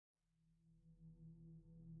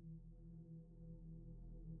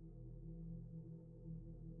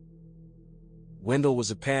Wendell was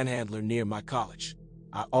a panhandler near my college.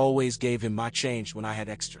 I always gave him my change when I had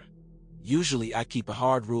extra. Usually I keep a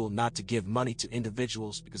hard rule not to give money to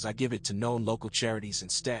individuals because I give it to known local charities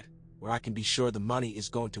instead, where I can be sure the money is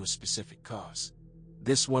going to a specific cause.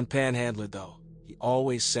 This one panhandler though, he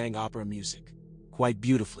always sang opera music. Quite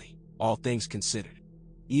beautifully, all things considered.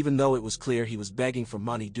 Even though it was clear he was begging for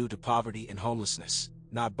money due to poverty and homelessness,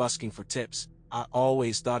 not busking for tips, I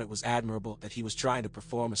always thought it was admirable that he was trying to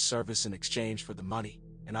perform a service in exchange for the money,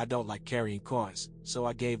 and I don't like carrying coins, so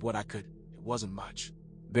I gave what I could. It wasn't much.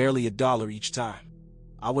 Barely $1 each time.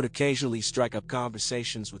 I would occasionally strike up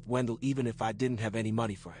conversations with Wendell even if I didn't have any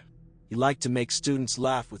money for him. He liked to make students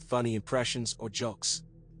laugh with funny impressions or jokes.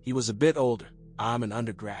 He was a bit older. I'm an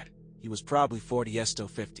undergrad. He was probably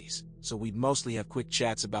 40s-50s, so we'd mostly have quick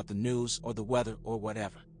chats about the news or the weather or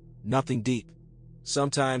whatever. Nothing deep.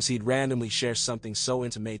 Sometimes he'd randomly share something so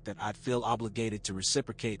intimate that I'd feel obligated to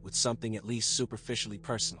reciprocate with something at least superficially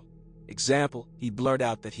personal. Example, he blurted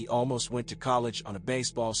out that he almost went to college on a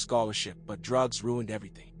baseball scholarship but drugs ruined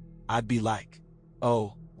everything. I'd be like,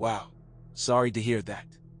 oh, wow. Sorry to hear that.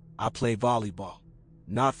 I play volleyball.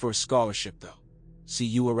 Not for a scholarship though. See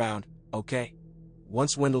you around, okay?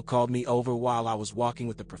 Once Wendell called me over while I was walking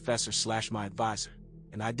with the professor/my advisor,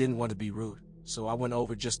 and I didn't want to be rude, so I went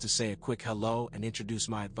over just to say a quick hello and introduce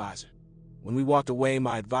my advisor. When we walked away,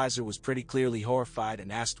 my advisor was pretty clearly horrified and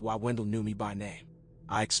asked why Wendell knew me by name.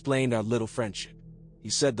 I explained our little friendship. He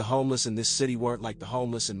said the homeless in this city weren't like the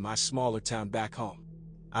homeless in my smaller town back home.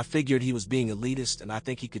 I figured he was being elitist, and I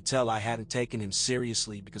think he could tell I hadn't taken him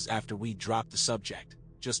seriously because after we dropped the subject,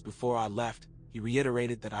 just before I left, he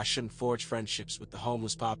reiterated that I shouldn't forge friendships with the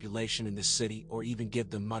homeless population in this city or even give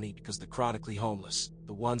them money because the chronically homeless,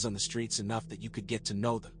 the ones on the streets enough that you could get to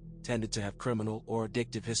know them, tended to have criminal or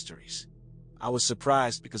addictive histories. I was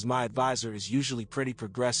surprised because my advisor is usually pretty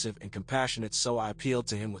progressive and compassionate, so I appealed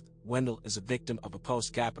to him with Wendell is a victim of a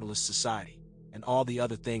post-capitalist society, and all the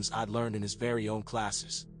other things I'd learned in his very own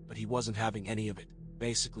classes, but he wasn't having any of it,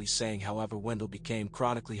 basically saying however Wendell became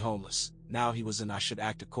chronically homeless, now he was and I should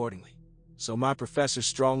act accordingly. So my professor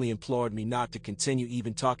strongly implored me not to continue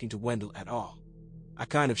even talking to Wendell at all. I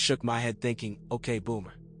kind of shook my head thinking, okay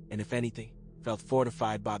boomer, and if anything, felt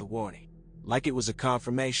fortified by the warning. Like it was a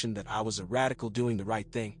confirmation that I was a radical doing the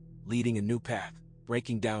right thing, leading a new path,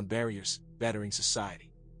 breaking down barriers, bettering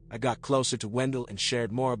society. I got closer to Wendell and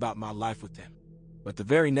shared more about my life with him. But the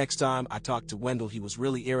very next time I talked to Wendell, he was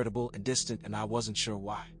really irritable and distant, and I wasn't sure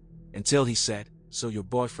why. Until he said, so your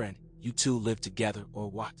boyfriend, you two live together or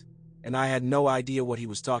what? And I had no idea what he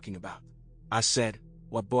was talking about. I said,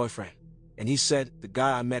 what boyfriend? And he said, the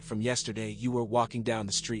guy I met from yesterday you were walking down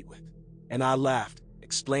the street with. And I laughed,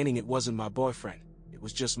 explaining it wasn't my boyfriend, it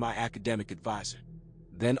was just my academic advisor.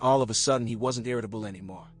 Then all of a sudden he wasn't irritable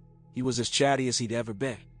anymore. He was as chatty as he'd ever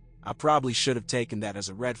been. I probably should have taken that as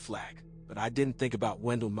a red flag, but I didn't think about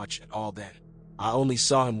Wendell much at all then. I only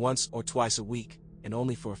saw him once or twice a week, and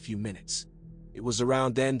only for a few minutes. It was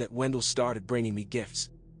around then that Wendell started bringing me gifts.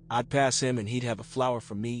 I'd pass him and he'd have a flower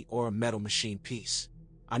for me or a metal machine piece.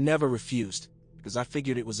 I never refused, because I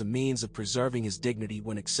figured it was a means of preserving his dignity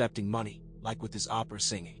when accepting money, like with his opera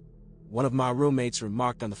singing. One of my roommates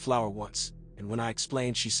remarked on the flower once, and when I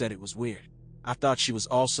explained she said it was weird. I thought she was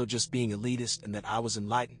also just being elitist and that I was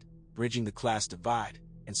enlightened, bridging the class divide,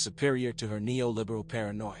 and superior to her neoliberal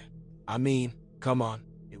paranoia. I mean, come on,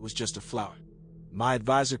 it was just a flower. My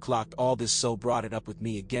advisor clocked all this, so brought it up with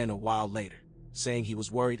me again a while later, saying he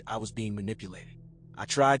was worried I was being manipulated. I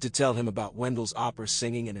tried to tell him about Wendell's opera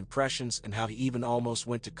singing and impressions and how he even almost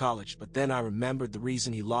went to college, but then I remembered the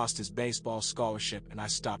reason he lost his baseball scholarship and I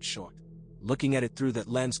stopped short. Looking at it through that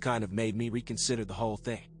lens kind of made me reconsider the whole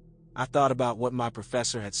thing. I thought about what my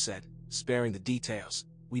professor had said, sparing the details.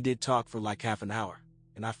 We did talk for like half an hour,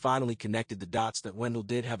 and I finally connected the dots that Wendell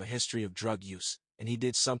did have a history of drug use, and he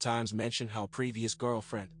did sometimes mention how a previous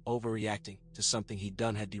girlfriend, overreacting to something he'd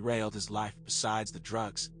done, had derailed his life besides the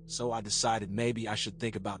drugs, so I decided maybe I should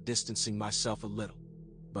think about distancing myself a little.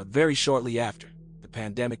 But very shortly after, the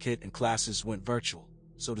pandemic hit and classes went virtual,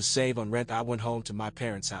 so to save on rent I went home to my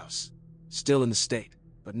parents' house. Still in the state,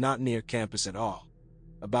 but not near campus at all.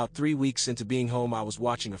 About 3 weeks into being home, I was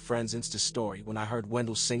watching a friend's Insta story when I heard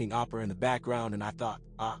Wendell singing opera in the background, and I thought,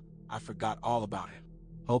 I forgot all about him.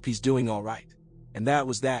 Hope he's doing all right. And that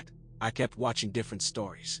was that. I kept watching different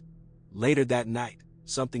stories. Later that night,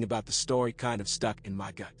 something about the story kind of stuck in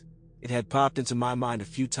my gut. It had popped into my mind a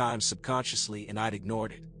few times subconsciously and I'd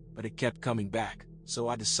ignored it, but it kept coming back, so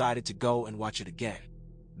I decided to go and watch it again.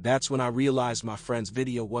 That's when I realized my friend's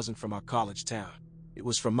video wasn't from our college town. It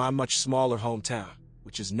was from my much smaller hometown,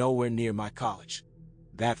 which is nowhere near my college.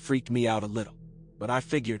 That freaked me out a little. But I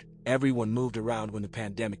figured everyone moved around when the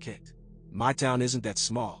pandemic hit. My town isn't that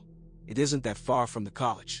small. It isn't that far from the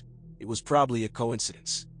college. It was probably a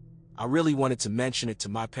coincidence. I really wanted to mention it to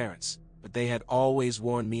my parents, but they had always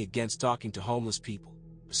warned me against talking to homeless people.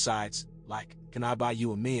 Besides, like, can I buy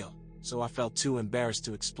you a meal? So I felt too embarrassed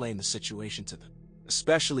to explain the situation to them.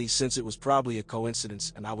 Especially since it was probably a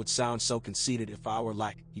coincidence and I would sound so conceited if I were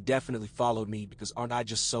like, he definitely followed me because aren't I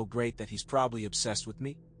just so great that he's probably obsessed with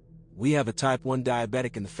me? We have a type 1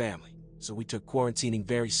 diabetic in the family, so we took quarantining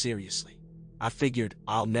very seriously. I figured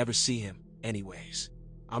I'll never see him, anyways.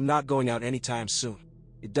 I'm not going out anytime soon.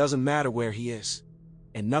 It doesn't matter where he is.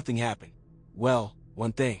 And nothing happened. Well,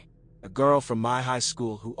 one thing. A girl from my high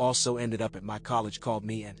school who also ended up at my college called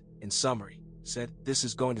me and, in summary, said, "This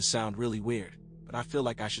is going to sound really weird, but I feel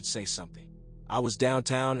like I should say something. I was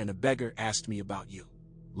downtown and a beggar asked me about you.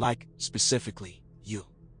 Like, specifically, you.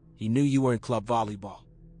 He knew you were in club volleyball.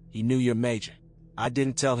 He knew your major. I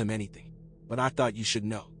didn't tell him anything, but I thought you should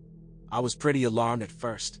know." I was pretty alarmed at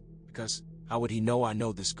first, because how would he know I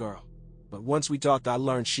know this girl? But once we talked, I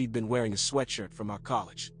learned she'd been wearing a sweatshirt from our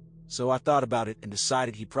college. So I thought about it and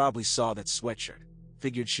decided he probably saw that sweatshirt.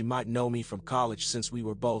 Figured she might know me from college since we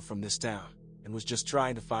were both from this town, and was just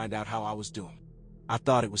trying to find out how I was doing. I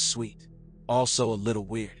thought it was sweet. Also a little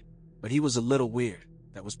weird. But he was a little weird.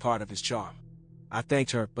 That was part of his charm. I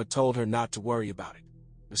thanked her, but told her not to worry about it.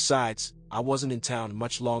 Besides, I wasn't in town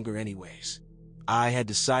much longer anyways. I had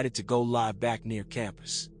decided to go live back near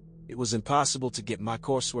campus. It was impossible to get my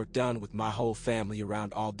coursework done with my whole family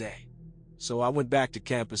around all day. So I went back to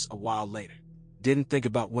campus a while later. Didn't think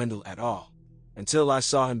about Wendell at all, until I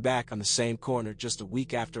saw him back on the same corner just a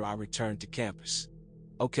week after I returned to campus.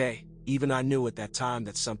 Okay, even I knew at that time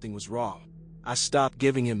that something was wrong. I stopped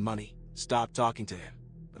giving him money, stopped talking to him.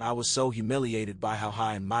 But I was so humiliated by how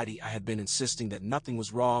high and mighty I had been insisting that nothing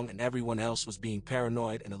was wrong and everyone else was being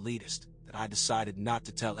paranoid and elitist, that I decided not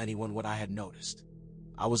to tell anyone what I had noticed.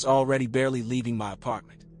 I was already barely leaving my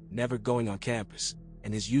apartment, never going on campus,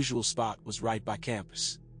 and his usual spot was right by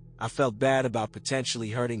campus. I felt bad about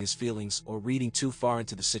potentially hurting his feelings or reading too far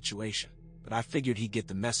into the situation, but I figured he'd get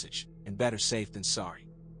the message, and better safe than sorry.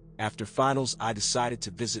 After finals, I decided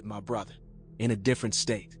to visit my brother, in a different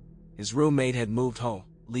state. His roommate had moved home,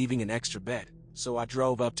 leaving an extra bed, so I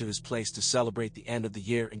drove up to his place to celebrate the end of the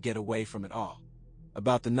year and get away from it all.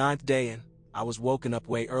 About the 9th day in, I was woken up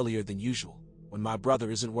way earlier than usual. When my brother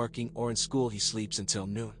isn't working or in school, he sleeps until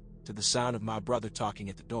noon, to the sound of my brother talking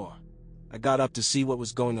at the door. I got up to see what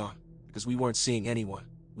was going on, because we weren't seeing anyone.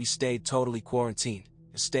 We stayed totally quarantined.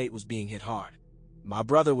 The state was being hit hard. My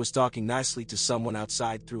brother was talking nicely to someone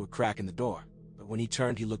outside through a crack in the door, but when he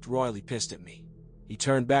turned, he looked royally pissed at me. He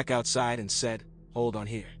turned back outside and said, "Hold on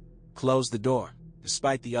here." Closed the door,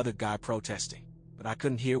 despite the other guy protesting, but I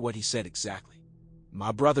couldn't hear what he said exactly.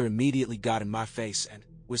 My brother immediately got in my face and,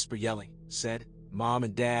 whisper yelling, said, "Mom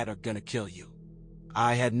and Dad are gonna kill you."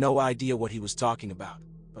 I had no idea what he was talking about,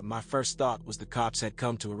 but my first thought was the cops had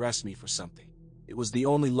come to arrest me for something. It was the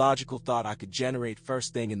only logical thought I could generate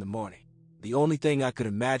first thing in the morning. The only thing I could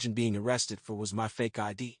imagine being arrested for was my fake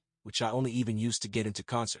ID, which I only even used to get into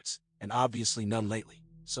concerts, and obviously none lately,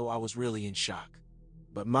 so I was really in shock.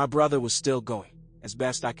 But my brother was still going, as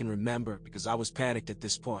best I can remember because I was panicked at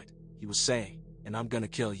this point. He was saying, "And I'm gonna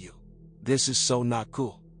kill you. This is so not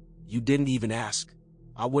cool. You didn't even ask."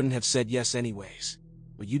 I wouldn't have said yes anyways.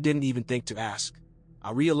 But you didn't even think to ask.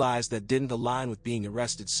 I realized that didn't align with being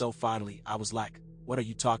arrested, so finally I was like, "What are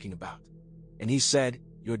you talking about?" And he said,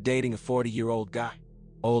 "You're dating a 40-year-old guy.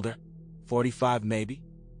 Older. 45 maybe.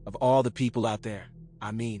 Of all the people out there,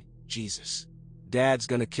 I mean, Jesus. Dad's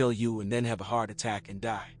gonna kill you and then have a heart attack and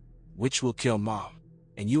die. Which will kill Mom.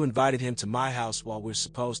 And you invited him to my house while we're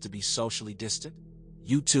supposed to be socially distant?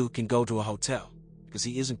 You two can go to a hotel, because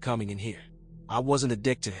he isn't coming in here. I wasn't a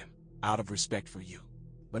dick to him, out of respect for you.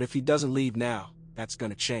 But if he doesn't leave now, that's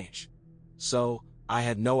gonna change." So, I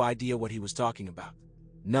had no idea what he was talking about.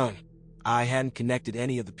 None. I hadn't connected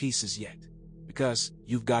any of the pieces yet. Because,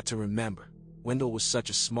 you've got to remember, Wendell was such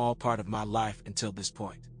a small part of my life until this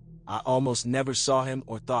point. I almost never saw him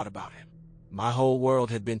or thought about him. My whole world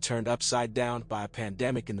had been turned upside down by a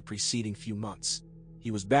pandemic in the preceding few months.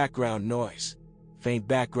 He was background noise. Faint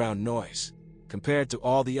background noise, compared to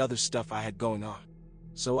all the other stuff I had going on.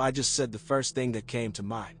 So I just said the first thing that came to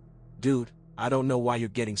mind. "Dude, I don't know why you're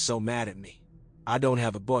getting so mad at me. I don't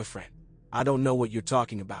have a boyfriend. I don't know what you're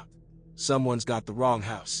talking about. Someone's got the wrong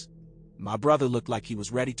house." My brother looked like he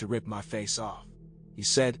was ready to rip my face off. He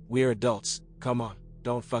said, "We're adults. Come on,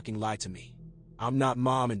 don't fucking lie to me. I'm not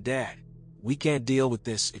Mom and Dad. We can't deal with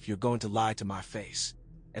this if you're going to lie to my face."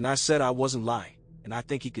 And I said I wasn't lying. and I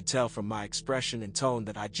think he could tell from my expression and tone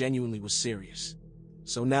that I genuinely was serious.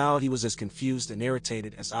 So now he was as confused and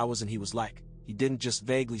irritated as I was, and he was like, he didn't just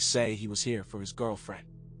vaguely say he was here for his girlfriend.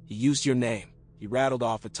 He used your name. He rattled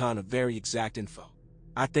off a ton of very exact info.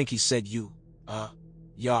 I think he said you,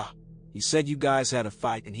 yeah. He said you guys had a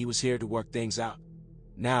fight and he was here to work things out.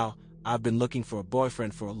 Now, I've been looking for a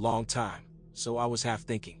boyfriend for a long time, so I was half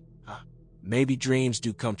thinking, maybe dreams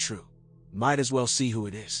do come true. Might as well see who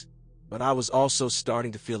it is. But I was also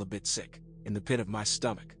starting to feel a bit sick, in the pit of my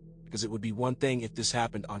stomach, because it would be one thing if this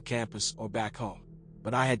happened on campus or back home.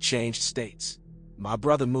 But I had changed states. My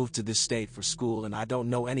brother moved to this state for school and I don't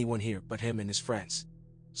know anyone here but him and his friends.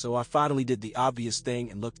 So I finally did the obvious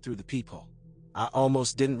thing and looked through the peephole. I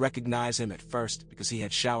almost didn't recognize him at first because he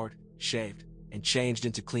had showered, shaved, and changed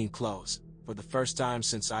into clean clothes for the first time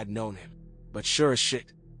since I'd known him. But sure as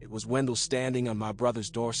shit, it was Wendell standing on my brother's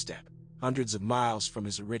doorstep, hundreds of miles from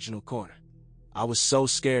his original corner. I was so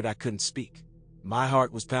scared I couldn't speak. My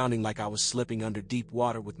heart was pounding like I was slipping under deep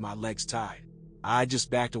water with my legs tied. I just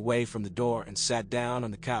backed away from the door and sat down on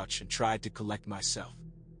the couch and tried to collect myself.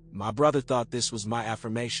 My brother thought this was my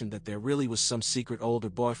affirmation that there really was some secret older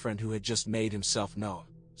boyfriend who had just made himself known,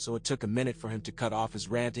 so it took a minute for him to cut off his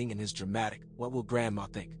ranting and his dramatic, "What will grandma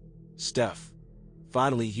think?" stuff.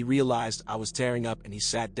 Finally, he realized I was tearing up and he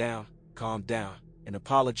sat down, calmed down, and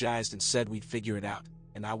apologized and said we'd figure it out,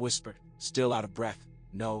 and I whispered, still out of breath,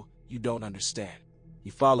 "No, you don't understand. He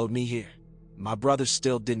followed me here." My brother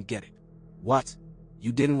still didn't get it. "What?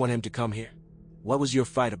 You didn't want him to come here? What was your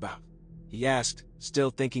fight about?" he asked,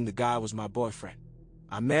 still thinking the guy was my boyfriend.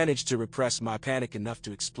 I managed to repress my panic enough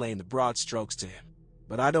to explain the broad strokes to him,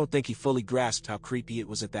 but I don't think he fully grasped how creepy it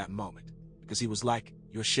was at that moment, because he was like,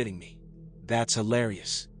 "You're shitting me. That's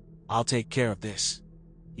hilarious. I'll take care of this."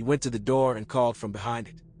 He went to the door and called from behind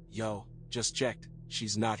it, "Yo, just checked,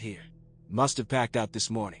 she's not here. Must have packed out this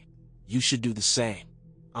morning. You should do the same.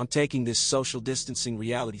 I'm taking this social distancing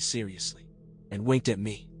reality seriously," and winked at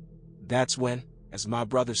me. That's when, as my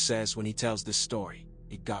brother says when he tells this story,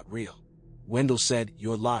 it got real. Wendell said,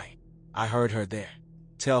 "You're lying. I heard her there.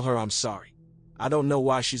 Tell her I'm sorry. I don't know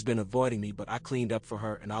why she's been avoiding me, but I cleaned up for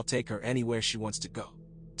her and I'll take her anywhere she wants to go.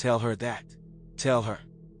 Tell her that. Tell her.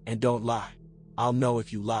 And don't lie. I'll know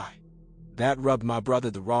if you lie." That rubbed my brother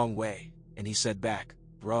the wrong way, and he said back,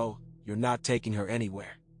 "Bro, you're not taking her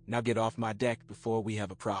anywhere. Now get off my deck before we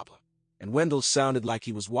have a problem." And Wendell sounded like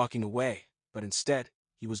he was walking away, but instead,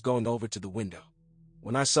 he was going over to the window.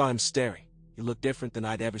 When I saw him staring, he looked different than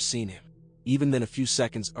I'd ever seen him, even than a few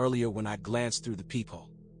seconds earlier when I glanced through the peephole.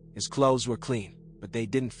 His clothes were clean, but they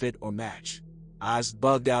didn't fit or match. Eyes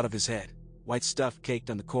bugged out of his head, white stuff caked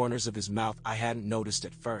on the corners of his mouth I hadn't noticed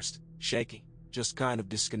at first, shaking, just kind of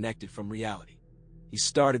disconnected from reality. He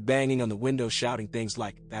started banging on the window, shouting things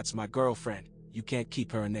like, "That's my girlfriend, you can't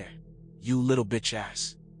keep her in there. You little bitch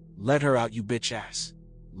ass. Let her out, you bitch ass.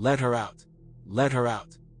 Let her out. Let her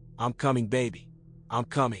out. I'm coming, baby. I'm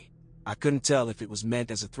coming." I couldn't tell if it was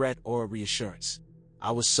meant as a threat or a reassurance.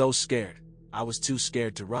 I was so scared. I was too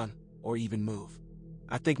scared to run, or even move.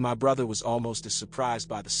 I think my brother was almost as surprised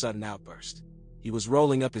by the sudden outburst. He was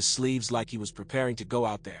rolling up his sleeves like he was preparing to go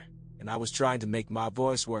out there, and I was trying to make my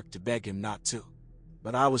voice work to beg him not to.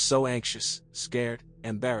 But I was so anxious, scared,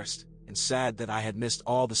 embarrassed, and sad that I had missed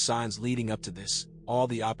all the signs leading up to this, all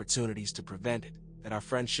the opportunities to prevent it, that our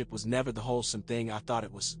friendship was never the wholesome thing I thought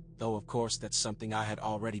it was, though of course that's something I had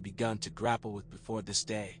already begun to grapple with before this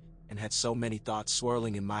day, and had so many thoughts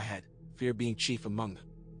swirling in my head, fear being chief among them.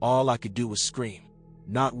 All I could do was scream.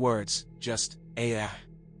 Not words, just, "Ah,"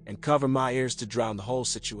 and cover my ears to drown the whole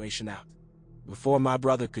situation out. Before my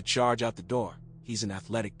brother could charge out the door, he's an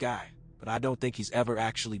athletic guy, but I don't think he's ever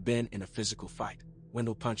actually been in a physical fight.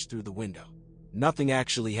 Wendell punched through the window. Nothing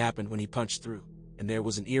actually happened when he punched through, and there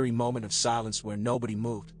was an eerie moment of silence where nobody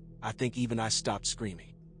moved. I think even I stopped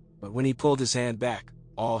screaming. But when he pulled his hand back,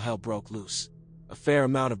 all hell broke loose. A fair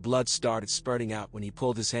amount of blood started spurting out when he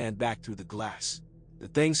pulled his hand back through the glass. The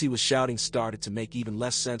things he was shouting started to make even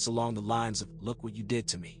less sense along the lines of, "Look what you did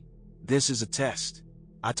to me. This is a test.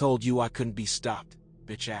 I told you I couldn't be stopped,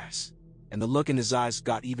 bitch ass." And the look in his eyes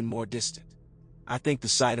got even more distant. I think the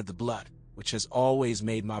sight of the blood, which has always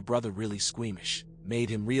made my brother really squeamish, made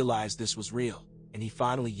him realize this was real, and he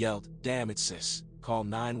finally yelled, "Damn it, sis, call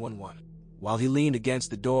 911. While he leaned against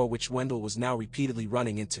the door which Wendell was now repeatedly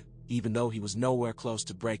running into, even though he was nowhere close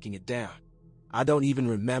to breaking it down. I don't even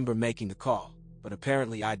remember making the call, but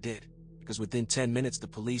apparently I did, because within 10 minutes the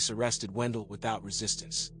police arrested Wendell without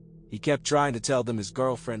resistance. He kept trying to tell them his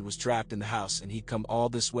girlfriend was trapped in the house and he'd come all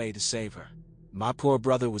this way to save her. My poor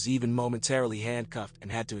brother was even momentarily handcuffed and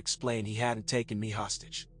had to explain he hadn't taken me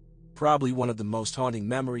hostage. Probably one of the most haunting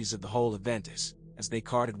memories of the whole event is, as they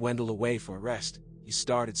carted Wendell away for arrest, he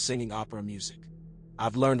started singing opera music.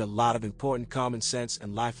 I've learned a lot of important common sense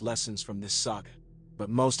and life lessons from this saga. But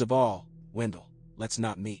most of all, Wendell, let's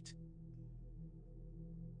not meet.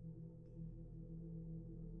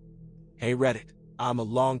 Hey Reddit, I'm a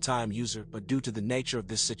long-time user, but due to the nature of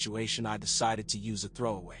this situation I decided to use a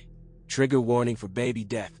throwaway. Trigger warning for baby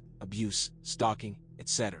death, abuse, stalking,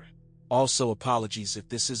 etc. Also apologies if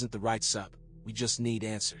this isn't the right sub, we just need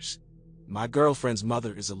answers. My girlfriend's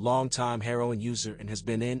mother is a long-time heroin user and has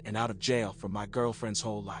been in and out of jail for my girlfriend's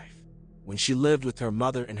whole life. When she lived with her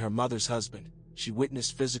mother and her mother's husband, she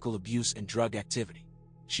witnessed physical abuse and drug activity.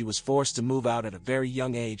 She was forced to move out at a very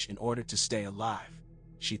young age in order to stay alive.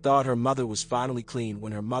 She thought her mother was finally clean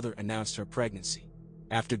when her mother announced her pregnancy.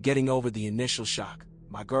 After getting over the initial shock,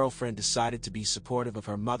 my girlfriend decided to be supportive of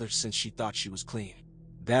her mother since she thought she was clean.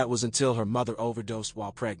 That was until her mother overdosed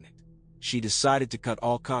while pregnant. She decided to cut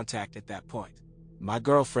all contact at that point. My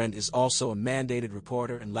girlfriend is also a mandated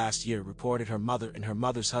reporter and last year reported her mother and her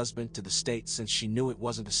mother's husband to the state since she knew it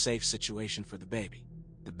wasn't a safe situation for the baby.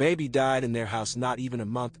 The baby died in their house not even a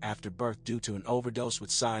month after birth due to an overdose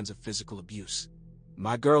with signs of physical abuse.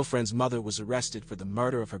 My girlfriend's mother was arrested for the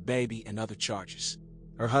murder of her baby and other charges.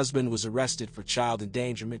 Her husband was arrested for child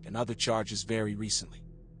endangerment and other charges very recently.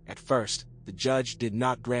 At first, the judge did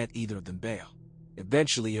not grant either of them bail.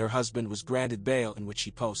 Eventually, her husband was granted bail in which he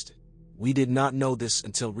posted. We did not know this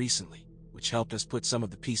until recently, which helped us put some of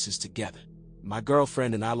the pieces together. My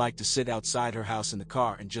girlfriend and I like to sit outside her house in the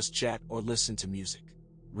car and just chat or listen to music.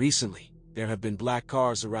 Recently, there have been black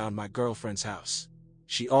cars around my girlfriend's house.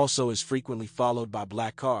 She also is frequently followed by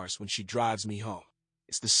black cars when she drives me home.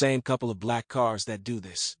 It's the same couple of black cars that do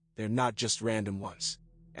this, they're not just random ones.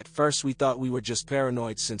 At first we thought we were just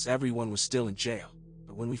paranoid since everyone was still in jail,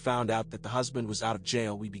 but when we found out that the husband was out of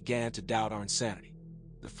jail we began to doubt our insanity.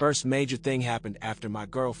 The first major thing happened after my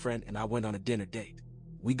girlfriend and I went on a dinner date.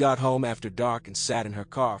 We got home after dark and sat in her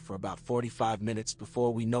car for about 45 minutes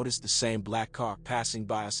before we noticed the same black car passing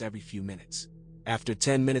by us every few minutes. After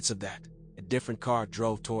 10 minutes of that, a different car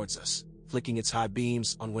drove towards us, flicking its high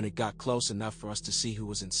beams on when it got close enough for us to see who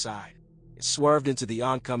was inside. It swerved into the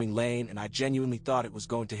oncoming lane and I genuinely thought it was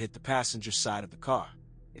going to hit the passenger side of the car.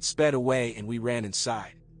 It sped away and we ran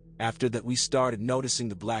inside. After that we started noticing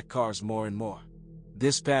the black cars more and more.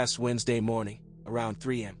 This past Wednesday morning, around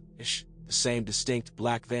 3 a.m.-ish, the same distinct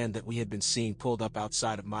black van that we had been seeing pulled up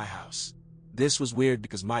outside of my house. This was weird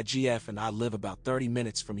because my GF and I live about 30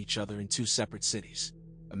 minutes from each other in two separate cities.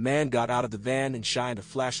 A man got out of the van and shined a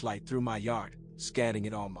flashlight through my yard, scanning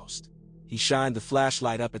it almost. He shined the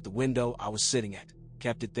flashlight up at the window I was sitting at,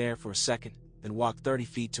 kept it there for a second, then walked 30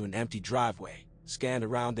 feet to an empty driveway, scanned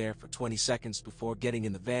around there for 20 seconds before getting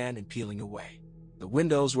in the van and peeling away. The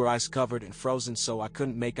windows were ice-covered and frozen so I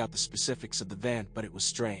couldn't make out the specifics of the van, but it was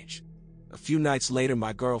strange. A few nights later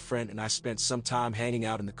my girlfriend and I spent some time hanging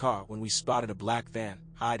out in the car when we spotted a black van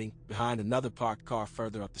hiding behind another parked car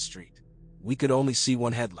further up the street. We could only see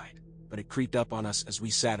one headlight, but it creeped up on us as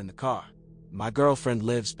we sat in the car. My girlfriend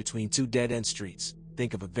lives between two dead-end streets.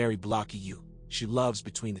 Think of a very blocky U. She loves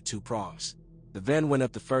between the two prongs. The van went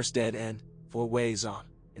up the first dead end, 4 ways on,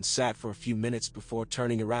 and sat for a few minutes before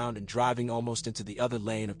turning around and driving almost into the other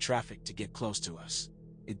lane of traffic to get close to us.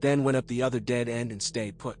 It then went up the other dead end and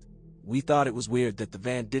stayed put. We thought it was weird that the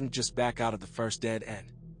van didn't just back out of the first dead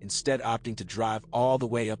end, instead opting to drive all the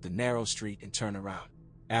way up the narrow street and turn around.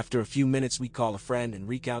 After a few minutes we call a friend and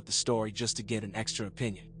recount the story just to get an extra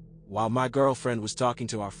opinion. While my girlfriend was talking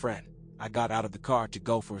to our friend, I got out of the car to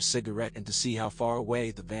go for a cigarette and to see how far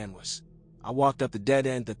away the van was. I walked up the dead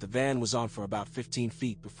end that the van was on for about 15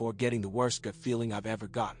 feet before getting the worst gut feeling I've ever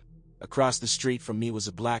gotten. Across the street from me was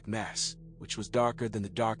a black mass, which was darker than the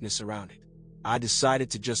darkness around it. I decided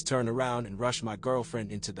to just turn around and rush my girlfriend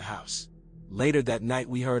into the house. Later that night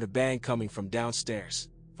we heard a bang coming from downstairs,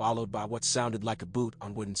 followed by what sounded like a boot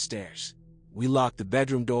on wooden stairs. We locked the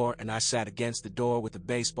bedroom door and I sat against the door with a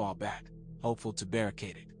baseball bat, hopeful to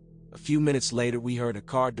barricade it. A few minutes later we heard a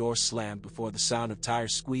car door slam before the sound of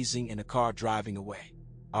tires squeezing and a car driving away.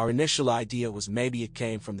 Our initial idea was maybe it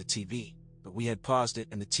came from the TV, but we had paused it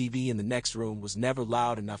and the TV in the next room was never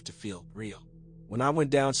loud enough to feel real. When I went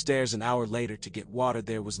downstairs an hour later to get water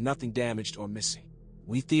there was nothing damaged or missing.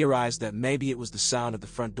 We theorized that maybe it was the sound of the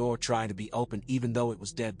front door trying to be opened even though it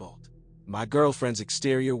was deadbolt. My girlfriend's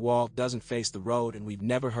exterior wall doesn't face the road and we've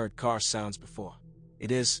never heard car sounds before. It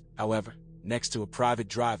is, however, next to a private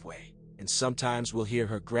driveway, and sometimes we'll hear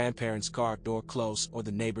her grandparents' car door close or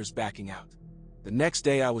the neighbors backing out. The next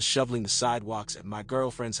day I was shoveling the sidewalks at my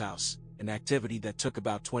girlfriend's house, an activity that took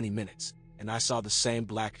about 20 minutes, and I saw the same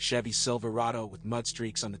black Chevy Silverado with mud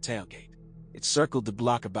streaks on the tailgate. It circled the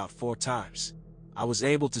block about 4 times. I was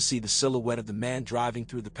able to see the silhouette of the man driving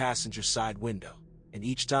through the passenger side window, and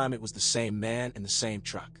each time it was the same man and the same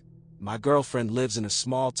truck. My girlfriend lives in a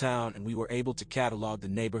small town, and we were able to catalog the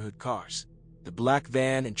neighborhood cars. The black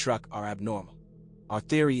van and truck are abnormal. Our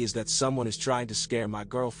theory is that someone is trying to scare my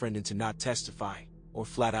girlfriend into not testifying, or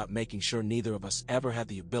flat out making sure neither of us ever had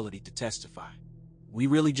the ability to testify. We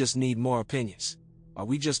really just need more opinions. Are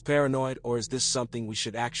we just paranoid, or is this something we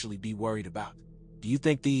should actually be worried about? Do you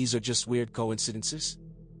think these are just weird coincidences?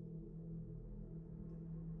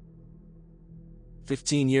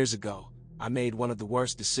 15 years ago, I made one of the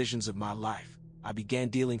worst decisions of my life. I began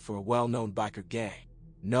dealing for a well-known biker gang.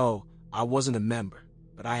 No, I wasn't a member,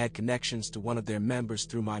 but I had connections to one of their members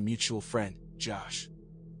through my mutual friend, Josh.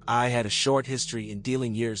 I had a short history in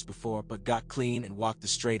dealing years before, but got clean and walked the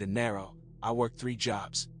straight and narrow. I worked 3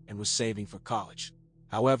 jobs and was saving for college.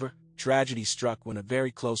 However, tragedy struck when a very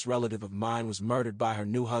close relative of mine was murdered by her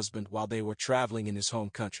new husband while they were traveling in his home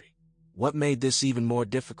country. What made this even more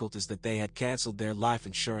difficult is that they had canceled their life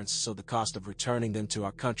insurance, so the cost of returning them to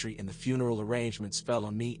our country and the funeral arrangements fell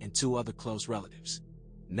on me and 2 other close relatives.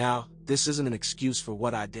 Now, this isn't an excuse for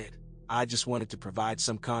what I did. I just wanted to provide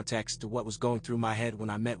some context to what was going through my head when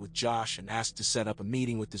I met with Josh and asked to set up a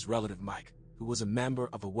meeting with his relative Mike, who was a member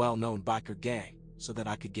of a well-known biker gang, so that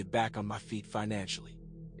I could get back on my feet financially.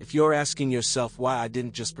 If you're asking yourself why I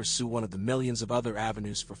didn't just pursue one of the millions of other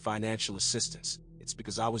avenues for financial assistance, it's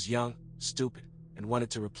because I was young, stupid, and wanted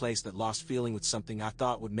to replace that lost feeling with something I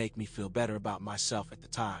thought would make me feel better about myself at the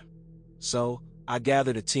time. So, I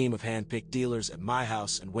gathered a team of hand-picked dealers at my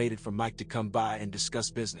house and waited for Mike to come by and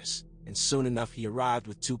discuss business, and soon enough he arrived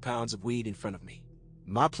with 2 pounds of weed in front of me.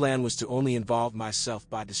 My plan was to only involve myself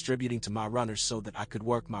by distributing to my runners so that I could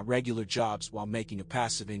work my regular jobs while making a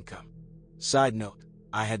passive income. Side note,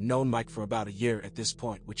 I had known Mike for about a year at this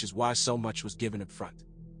point, which is why so much was given up front.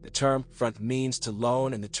 The term front means to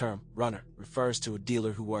loan, and the term runner refers to a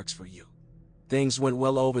dealer who works for you. Things went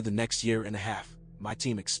well over the next year and a half. My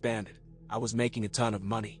team expanded. I was making a ton of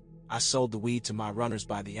money. I sold the weed to my runners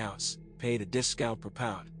by the ounce, paid a discount per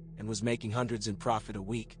pound, and was making hundreds in profit a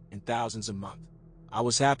week and thousands a month. I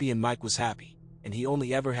was happy and Mike was happy, and he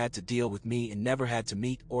only ever had to deal with me and never had to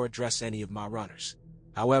meet or address any of my runners.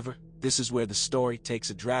 However, this is where the story takes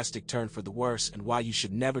a drastic turn for the worse and why you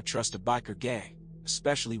should never trust a biker gang,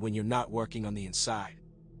 especially when you're not working on the inside.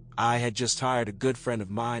 I had just hired a good friend of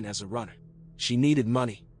mine as a runner. She needed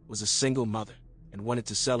money, was a single mother, and wanted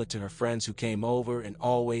to sell it to her friends who came over and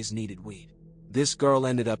always needed weed. This girl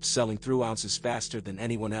ended up selling through ounces faster than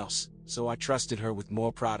anyone else, so I trusted her with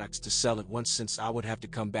more products to sell at once since I would have to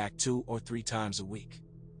come back 2 or 3 times a week.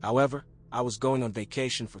 However, I was going on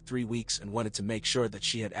vacation for 3 weeks and wanted to make sure that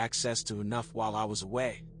she had access to enough while I was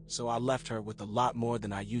away, so I left her with a lot more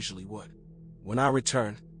than I usually would. When I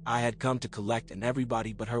returned, I had come to collect and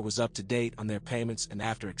everybody but her was up to date on their payments, and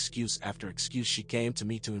after excuse she came to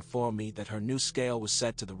me to inform me that her new scale was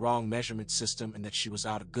set to the wrong measurement system and that she was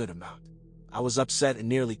out a good amount. I was upset and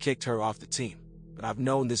nearly kicked her off the team, but I've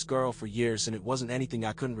known this girl for years and it wasn't anything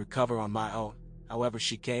I couldn't recover on my own. However,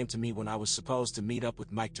 she came to me when I was supposed to meet up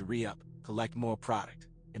with Mike to re-up, collect more product,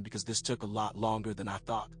 and because this took a lot longer than I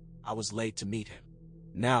thought, I was late to meet him.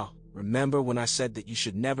 Now, remember when I said that you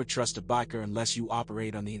should never trust a biker unless you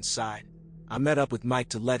operate on the inside? I met up with Mike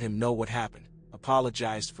to let him know what happened,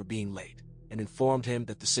 apologized for being late, and informed him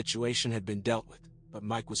that the situation had been dealt with, but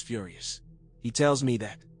Mike was furious. He tells me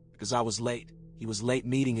that, because I was late, he was late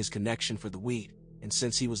meeting his connection for the weed, and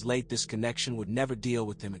since he was late this connection would never deal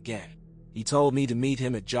with him again. He told me to meet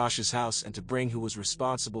him at Josh's house and to bring who was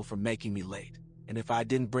responsible for making me late, and if I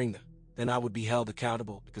didn't bring them, then I would be held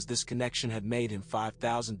accountable because this connection had made him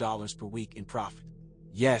 $5,000 per week in profit.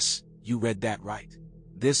 Yes, you read that right.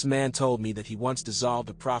 This man told me that he once dissolved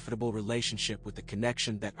a profitable relationship with a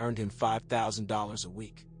connection that earned him $5,000 a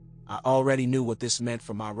week. I already knew what this meant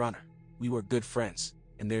for my runner. We were good friends,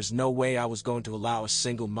 and there's no way I was going to allow a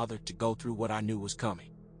single mother to go through what I knew was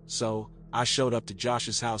coming. So, I showed up to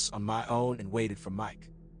Josh's house on my own and waited for Mike.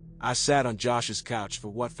 I sat on Josh's couch for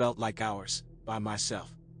what felt like hours, by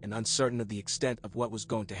myself, and uncertain of the extent of what was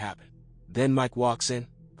going to happen. Then Mike walks in,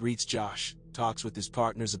 greets Josh, talks with his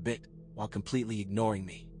partners a bit, while completely ignoring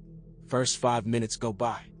me. First 5 minutes go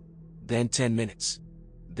by. Then 10 minutes.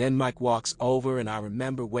 Then Mike walks over and I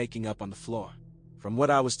remember waking up on the floor. From what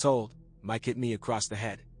I was told, Mike hit me across the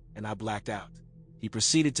head, and I blacked out. He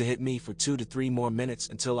proceeded to hit me for 2 to 3 more minutes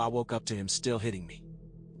until I woke up to him still hitting me.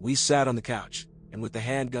 We sat on the couch, and with the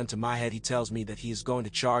handgun to my head he tells me that he is going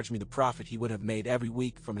to charge me the profit he would have made every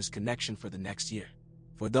week from his connection for the next year.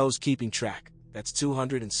 For those keeping track, that's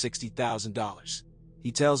 $260,000.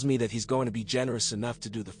 He tells me that he's going to be generous enough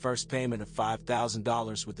to do the first payment of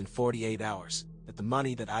 $5,000 within 48 hours, that the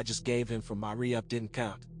money that I just gave him for my re-up didn't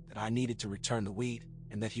count, that I needed to return the weed,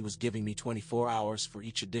 and that he was giving me 24 hours for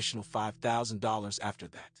each additional $5,000 after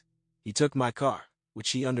that. He took my car,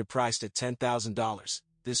 which he underpriced at $10,000.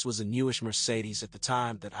 This was a newish Mercedes at the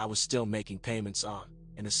time that I was still making payments on,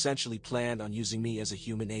 and essentially planned on using me as a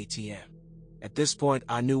human ATM. At this point,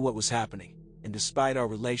 I knew what was happening, and despite our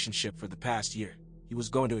relationship for the past year, he was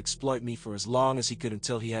going to exploit me for as long as he could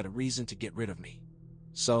until he had a reason to get rid of me.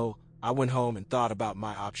 So, I went home and thought about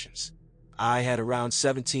my options. I had around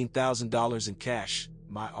 $17,000 in cash,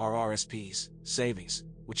 my RRSPs, savings,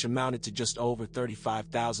 which amounted to just over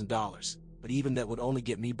 $35,000, but even that would only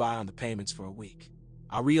get me by on the payments for a week.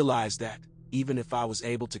 I realized that, even if I was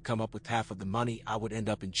able to come up with half of the money, I would end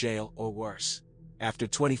up in jail or worse. After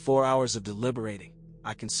 24 hours of deliberating,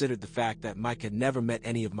 I considered the fact that Mike had never met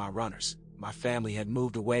any of my runners. My family had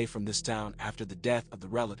moved away from this town after the death of the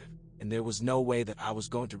relative, and there was no way that I was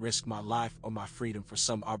going to risk my life or my freedom for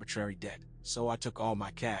some arbitrary debt. So I took all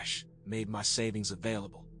my cash, made my savings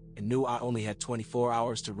available, and knew I only had 24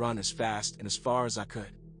 hours to run as fast and as far as I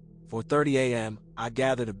could. 4:30 a.m., I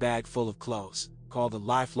gathered a bag full of clothes, called a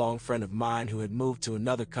lifelong friend of mine who had moved to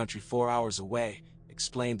another country 4 hours away,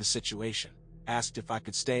 explained the situation, asked if I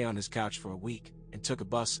could stay on his couch for a week, and took a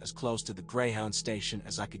bus as close to the Greyhound station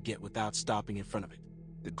as I could get without stopping in front of it.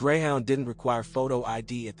 The Greyhound didn't require photo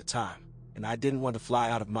ID at the time, and I didn't want to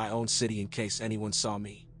fly out of my own city in case anyone saw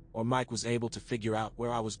me, or Mike was able to figure out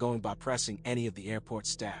where I was going by pressing any of the airport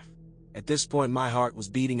staff. At this point, my heart was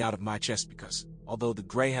beating out of my chest because, although the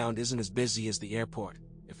Greyhound isn't as busy as the airport,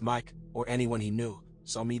 if Mike, or anyone he knew,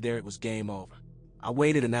 saw me there, it was game over. I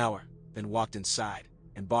waited an hour, then walked inside,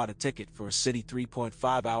 and bought a ticket for a city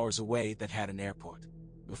 3.5 hours away that had an airport.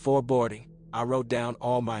 Before boarding, I wrote down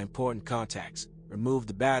all my important contacts, removed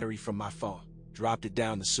the battery from my phone, dropped it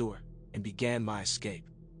down the sewer, and began my escape.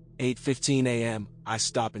 8:15 a.m., I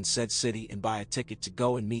stop in said city and buy a ticket to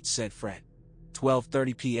go and meet said friend.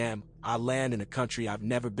 12:30 p.m., I land in a country I've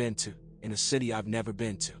never been to, in a city I've never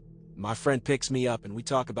been to. My friend picks me up and we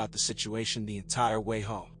talk about the situation the entire way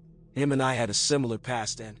home. Him and I had a similar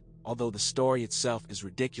past, and, although the story itself is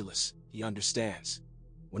ridiculous, he understands.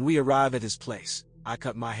 When we arrive at his place, I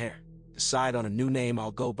cut my hair, decide on a new name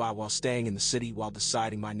I'll go by while staying in the city while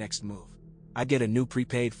deciding my next move. I get a new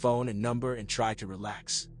prepaid phone and number and try to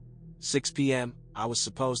relax. 6 p.m., I was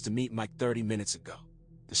supposed to meet Mike 30 minutes ago.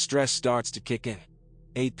 The stress starts to kick in.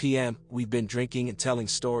 8 p.m., we've been drinking and telling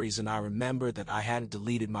stories, and I remember that I hadn't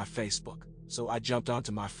deleted my Facebook, so I jumped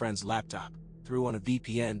onto my friend's laptop, threw on a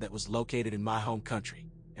VPN that was located in my home country,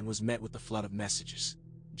 and was met with a flood of messages.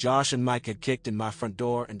 Josh and Mike had kicked in my front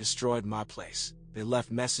door and destroyed my place. They left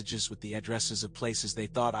messages with the addresses of places they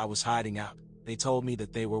thought I was hiding out. They told me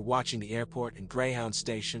that they were watching the airport and Greyhound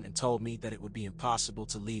station and told me that it would be impossible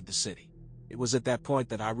to leave the city. It was at that point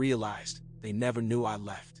that I realized they never knew I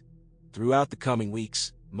left. Throughout the coming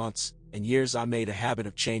weeks, months, and years, I made a habit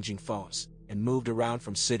of changing phones and moved around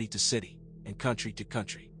from city to city and country to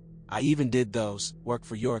country. I even did those work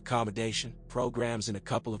for your accommodation programs in a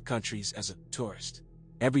couple of countries as a tourist.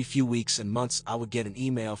 Every few weeks and months, I would get an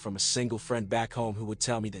email from a single friend back home who would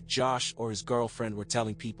tell me that Josh or his girlfriend were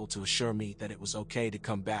telling people to assure me that it was okay to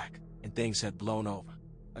come back, and things had blown over.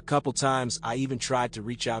 A couple times, I even tried to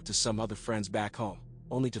reach out to some other friends back home,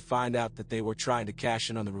 only to find out that they were trying to cash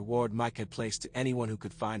in on the reward Mike had placed to anyone who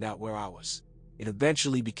could find out where I was. It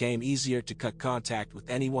eventually became easier to cut contact with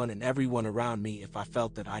anyone and everyone around me if I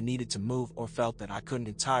felt that I needed to move or felt that I couldn't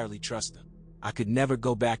entirely trust them. I could never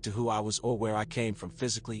go back to who I was or where I came from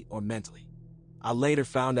physically or mentally. I later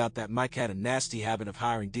found out that Mike had a nasty habit of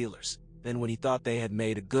hiring dealers. Then when he thought they had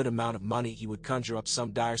made a good amount of money, he would conjure up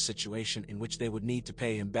some dire situation in which they would need to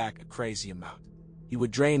pay him back a crazy amount. He would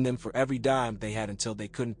drain them for every dime they had until they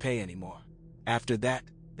couldn't pay anymore. After that,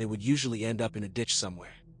 they would usually end up in a ditch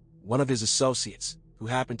somewhere. One of his associates, who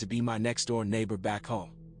happened to be my next-door neighbor back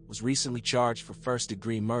home, was recently charged for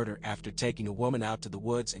first-degree murder after taking a woman out to the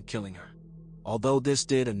woods and killing her. Although this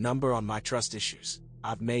did a number on my trust issues,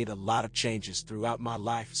 I've made a lot of changes throughout my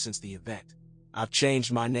life since the event. I've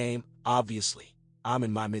changed my name, obviously. I'm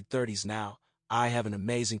in my mid-30s now. I have an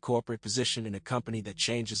amazing corporate position in a company that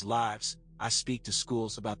changes lives. I speak to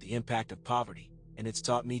schools about the impact of poverty, and it's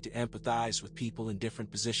taught me to empathize with people in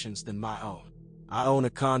different positions than my own. I own a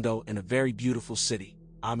condo in a very beautiful city.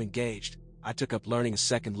 I'm engaged. I took up learning a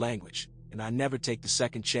second language, and I never take the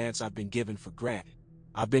second chance I've been given for granted.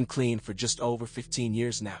 I've been clean for just over 15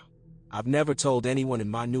 years now. I've never told anyone in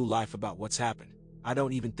my new life about what's happened. I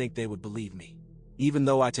don't even think they would believe me. Even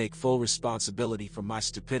though I take full responsibility for my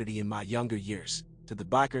stupidity in my younger years, to the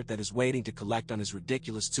biker that is waiting to collect on his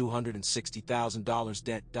ridiculous $260,000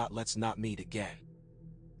 debt. Let's not meet again.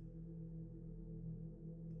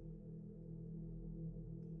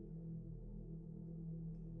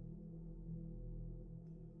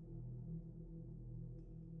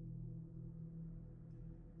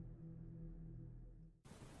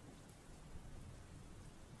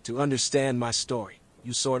 To understand my story,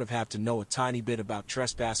 you sort of have to know a tiny bit about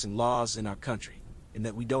trespassing laws in our country, in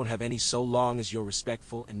that we don't have any so long as you're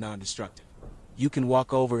respectful and non-destructive. You can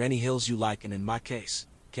walk over any hills you like, and in my case,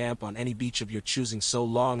 camp on any beach of your choosing so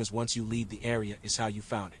long as once you leave the area is how you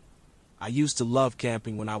found it. I used to love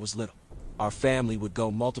camping when I was little. Our family would go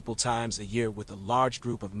multiple times a year with a large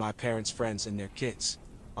group of my parents' friends and their kids.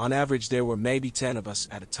 On average, there were maybe 10 of us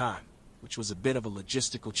at a time, which was a bit of a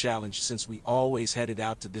logistical challenge since we always headed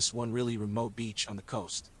out to this one really remote beach on the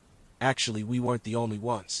coast. Actually, we weren't the only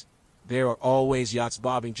ones. There are always yachts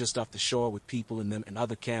bobbing just off the shore with people in them and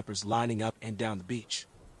other campers lining up and down the beach.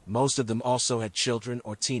 Most of them also had children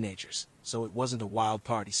or teenagers, so it wasn't a wild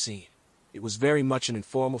party scene. It was very much an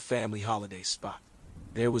informal family holiday spot.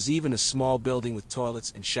 There was even a small building with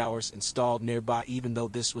toilets and showers installed nearby, even though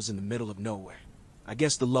this was in the middle of nowhere. I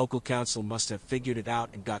guess the local council must have figured it out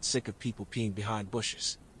and got sick of people peeing behind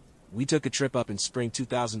bushes. We took a trip up in spring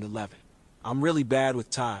 2011. I'm really bad with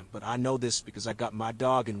time, but I know this because I got my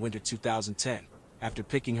dog in winter 2010, after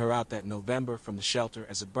picking her out that November from the shelter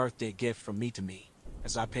as a birthday gift from me to me,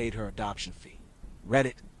 as I paid her adoption fee.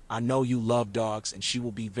 Reddit, I know you love dogs and she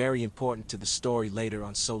will be very important to the story later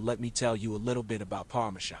on, so let me tell you a little bit about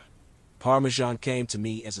Parmesan. Parmesan came to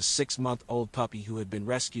me as a 6-month-old puppy who had been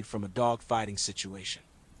rescued from a dog fighting situation.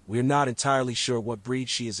 We're not entirely sure what breed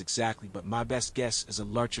she is exactly, but my best guess is a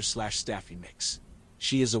Lurcher/Staffy mix.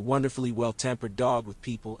 She is a wonderfully well-tempered dog with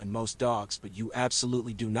people and most dogs, but you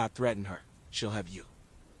absolutely do not threaten her. She'll have you.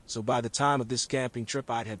 So by the time of this camping trip,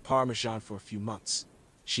 I'd had Parmesan for a few months.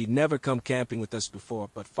 She'd never come camping with us before,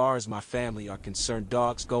 but far as my family are concerned,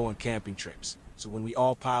 dogs go on camping trips. So when we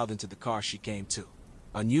all piled into the car, she came too.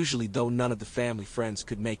 Unusually though, none of the family friends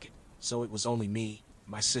could make it, so it was only me,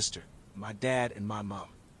 my sister, my dad, and my mom.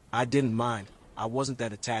 I didn't mind. I wasn't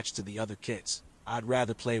that attached to the other kids. I'd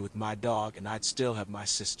rather play with my dog and I'd still have my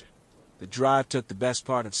sister. The drive took the best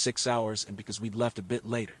part of 6 hours, and because we'd left a bit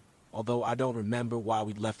later, although I don't remember why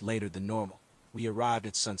we'd left later than normal, we arrived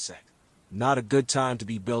at sunset. Not a good time to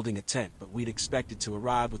be building a tent, but we'd expected to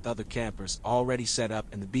arrive with other campers already set up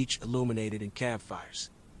and the beach illuminated in campfires.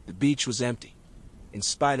 The beach was empty. In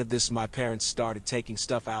spite of this, my parents started taking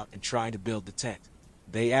stuff out and trying to build the tent.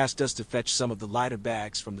 They asked us to fetch some of the lighter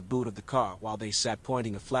bags from the boot of the car while they sat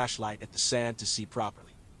pointing a flashlight at the sand to see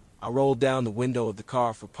properly. I rolled down the window of the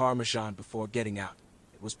car for Parmesan before getting out.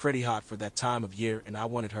 It was pretty hot for that time of year and I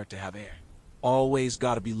wanted her to have air. Always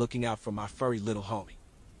gotta be looking out for my furry little homie.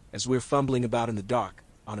 As we're fumbling about in the dark,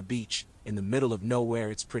 on a beach, in the middle of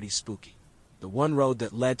nowhere, it's pretty spooky. The one road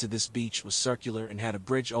that led to this beach was circular and had a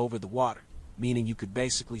bridge over the water, meaning you could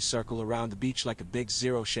basically circle around the beach like a big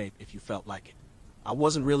zero shape if you felt like it. I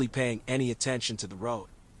wasn't really paying any attention to the road.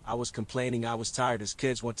 I was complaining I was tired, as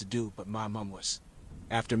kids want to do, but my mom was.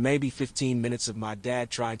 After maybe 15 minutes of my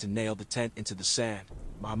dad trying to nail the tent into the sand,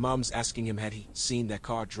 my mom's asking him had he seen that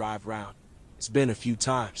car drive round. It's been a few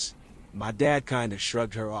times. My dad kinda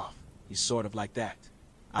shrugged her off. He's sort of like that.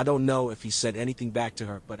 I don't know if he said anything back to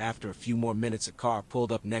her, but after a few more minutes a car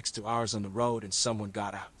pulled up next to ours on the road and someone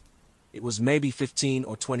got out. It was maybe 15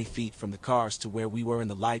 or 20 feet from the cars to where we were,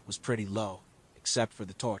 and the light was pretty low, except for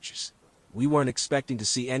the torches. We weren't expecting to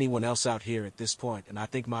see anyone else out here at this point, and I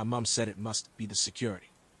think my mom said it must be the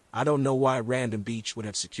security. I don't know why a random beach would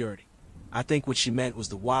have security. I think what she meant was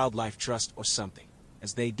the Wildlife Trust or something,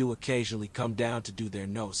 as they do occasionally come down to do their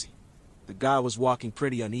nosy. The guy was walking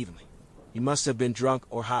pretty unevenly. He must have been drunk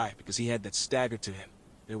or high because he had that stagger to him.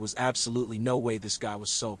 There was absolutely no way this guy was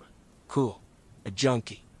sober. Cool. A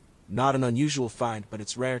junkie. Not an unusual find, but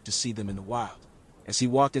it's rare to see them in the wild. As he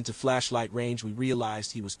walked into flashlight range, we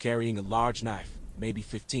realized he was carrying a large knife, maybe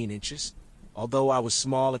 15 inches. Although I was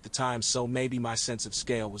small at the time, so maybe my sense of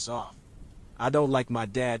scale was off. I don't like my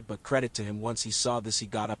dad, but credit to him, once he saw this he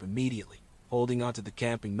got up immediately, holding onto the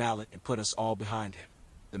camping mallet, and put us all behind him.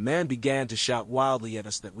 The man began to shout wildly at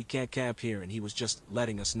us that we can't camp here, and he was just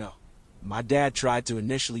letting us know. My dad tried to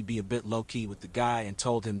initially be a bit low-key with the guy and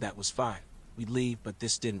told him that was fine. We'd leave, but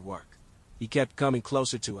this didn't work. He kept coming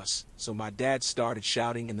closer to us, so my dad started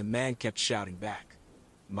shouting and the man kept shouting back.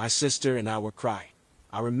 My sister and I were crying.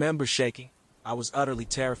 I remember shaking. I was utterly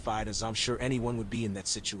terrified, as I'm sure anyone would be in that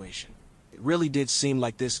situation. It really did seem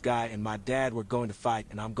like this guy and my dad were going to fight,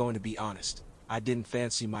 and I'm going to be honest. I didn't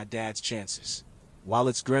fancy my dad's chances. While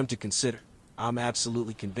it's grim to consider, I'm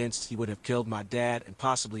absolutely convinced he would have killed my dad and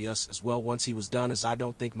possibly us as well once he was done, as I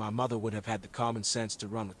don't think my mother would have had the common sense to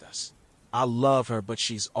run with us. I love her, but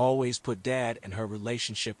she's always put Dad and her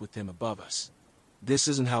relationship with him above us. This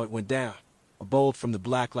isn't how it went down. A bolt from the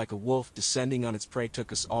black like a wolf descending on its prey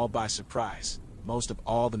took us all by surprise, most of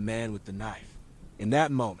all the man with the knife. In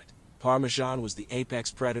that moment, Parmesan was the apex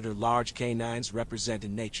predator large canines represent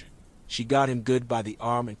in nature. She got him good by the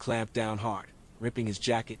arm and clamped down hard, ripping his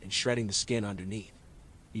jacket and shredding the skin underneath.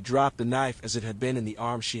 He dropped the knife as it had been in the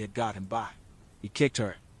arm she had got him by. He kicked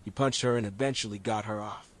her, he punched her, and eventually got her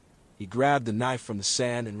off. He grabbed the knife from the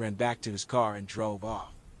sand and ran back to his car and drove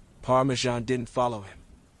off. Parmesan didn't follow him.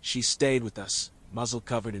 She stayed with us, muzzle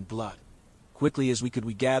covered in blood. Quickly as we could,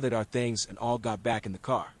 we gathered our things and all got back in the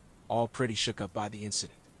car, all pretty shook up by the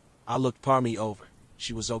incident. I looked Parmy over.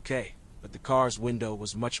 She was okay, but the car's window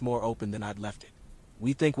was much more open than I'd left it.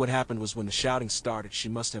 We think what happened was when the shouting started, she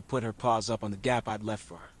must have put her paws up on the gap I'd left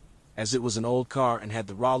for her. As it was an old car and had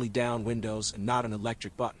the Raleigh down windows and not an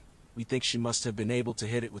electric button, we think she must have been able to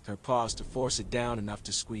hit it with her paws to force it down enough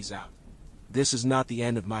to squeeze out. This is not the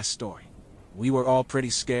end of my story. We were all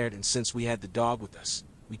pretty scared, and since we had the dog with us,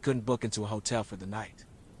 we couldn't book into a hotel for the night.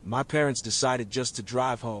 My parents decided just to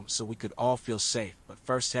drive home so we could all feel safe, but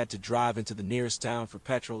first had to drive into the nearest town for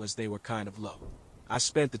petrol as they were kind of low. I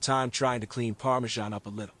spent the time trying to clean Parmesan up a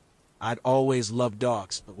little. I'd always loved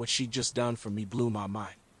dogs, but what she'd just done for me blew my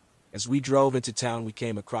mind. As we drove into town, we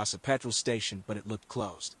came across a petrol station, but it looked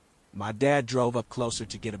closed. My dad drove up closer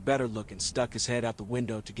to get a better look and stuck his head out the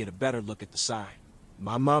window to get a better look at the sign.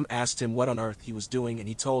 My mom asked him what on earth he was doing, and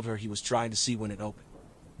he told her he was trying to see when it opened.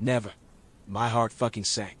 Never. My heart fucking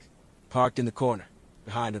sank. Parked in the corner,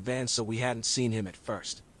 behind a van so we hadn't seen him at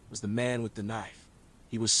first, was the man with the knife.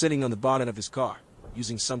 He was sitting on the bonnet of his car,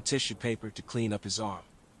 using some tissue paper to clean up his arm.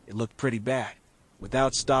 It looked pretty bad.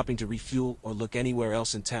 Without stopping to refuel or look anywhere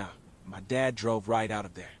else in town, my dad drove right out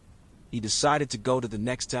of there. He decided to go to the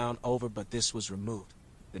next town over, but this was removed.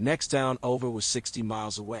 The next town over was 60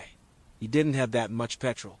 miles away. He didn't have that much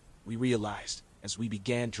petrol, we realized, as we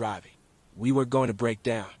began driving. We were going to break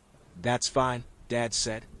down. That's fine, Dad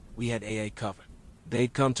said. We had AA covered.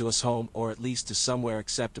 They'd come to us home, or at least to somewhere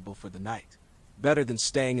acceptable for the night. Better than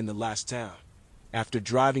staying in the last town. After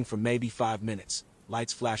driving for maybe 5 minutes,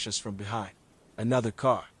 lights flashed us from behind. Another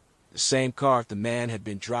car. The same car the man had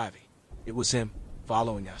been driving. It was him,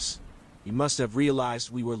 following us. He must have realized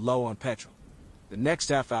we were low on petrol. The next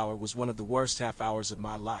half hour was one of the worst half hours of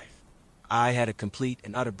my life. I had a complete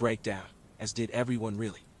and utter breakdown, as did everyone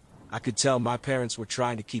really. I could tell my parents were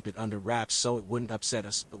trying to keep it under wraps so it wouldn't upset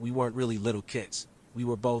us, but we weren't really little kids. We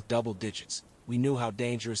were both double digits. We knew how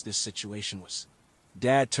dangerous this situation was.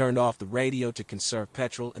 Dad turned off the radio to conserve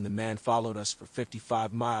petrol, and the man followed us for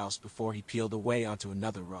 55 miles before he peeled away onto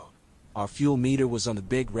another road. Our fuel meter was on the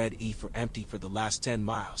big red E for empty for the last 10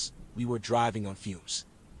 miles. We were driving on fumes.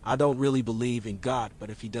 I don't really believe in God, but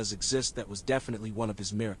if he does exist, that was definitely one of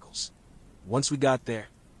his miracles. Once we got there,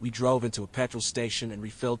 we drove into a petrol station and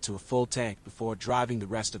refilled to a full tank before driving the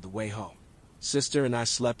rest of the way home. Sister and I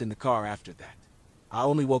slept in the car after that. I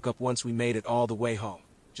only woke up once we made it all the way home,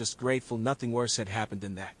 just grateful nothing worse had happened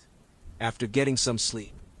than that. After getting some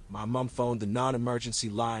sleep, my mom phoned the non-emergency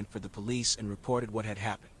line for the police and reported what had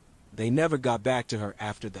happened. They never got back to her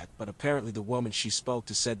after that, but apparently the woman she spoke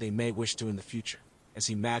to said they may wish to in the future, as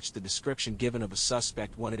he matched the description given of a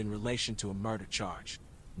suspect wanted in relation to a murder charge.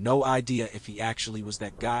 No idea if he actually was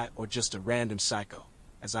that guy or just a random psycho.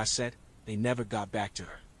 As I said, they never got back to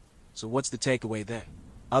her. So what's the takeaway then?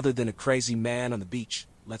 Other than a crazy man on the beach,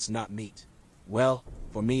 let's not meet. Well,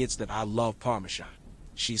 for me it's that I love Parmesan.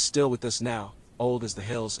 She's still with us now, old as the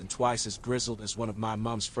hills and twice as grizzled as one of my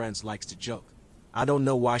mom's friends likes to joke. I don't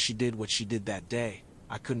know why she did what she did that day.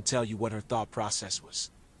 I couldn't tell you what her thought process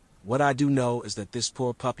was. What I do know is that this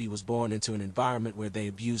poor puppy was born into an environment where they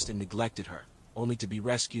abused and neglected her, only to be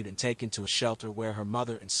rescued and taken to a shelter where her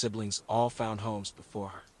mother and siblings all found homes before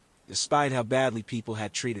her. Despite how badly people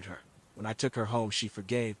had treated her, when I took her home she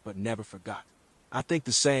forgave but never forgot. I think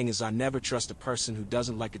the saying is, I never trust a person who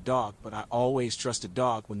doesn't like a dog, but I always trust a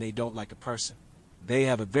dog when they don't like a person. They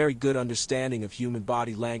have a very good understanding of human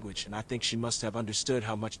body language, and I think she must have understood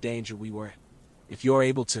how much danger we were in. If you're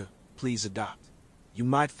able to, please adopt. You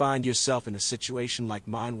might find yourself in a situation like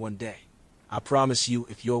mine one day. I promise you,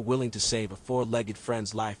 if you're willing to save a four-legged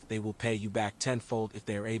friend's life, they will pay you back tenfold if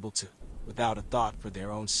they are able to, without a thought for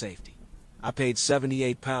their own safety. I paid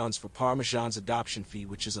 £78 for Parmesan's adoption fee,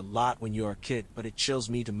 which is a lot when you're a kid, but it chills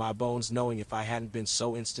me to my bones knowing if I hadn't been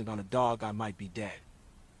so instant on a dog I might be dead.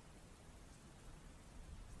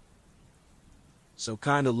 so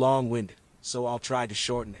kinda long-winded, so I'll try to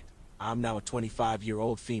shorten it. I'm now a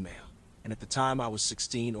 25-year-old female, and at the time I was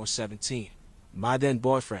 16 or 17. My then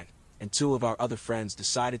boyfriend and two of our other friends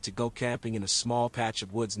decided to go camping in a small patch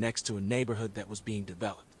of woods next to a neighborhood that was being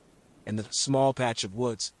developed. And the small patch of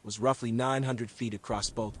woods was roughly 900 feet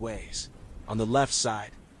across both ways. On the left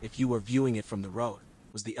side, if you were viewing it from the road,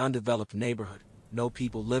 was the undeveloped neighborhood, no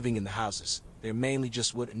people living in the houses. They're mainly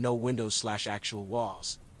just wood and no windows/actual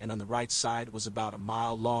walls. And on the right side was about a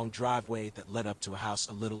mile-long driveway that led up to a house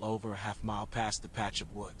a little over a half-mile past the patch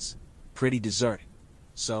of woods. Pretty deserted.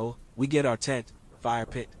 So, we get our tent, fire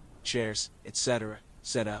pit, chairs, etc.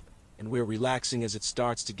 set up, and we're relaxing as it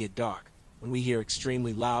starts to get dark, when we hear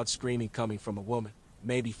extremely loud screaming coming from a woman,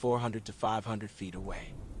 maybe 400 to 500 feet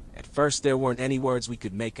away. At first there weren't any words we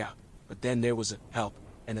could make out, but then there was a help,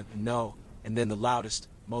 and a no, and then the loudest,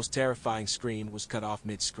 most terrifying scream was cut off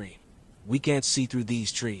mid-scream. We can't see through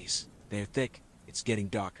these trees. They're thick, it's getting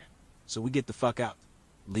darker. So we get the fuck out.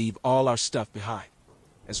 Leave all our stuff behind.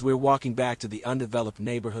 As we're walking back to the undeveloped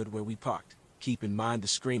neighborhood where we parked, keep in mind the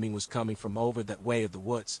screaming was coming from over that way of the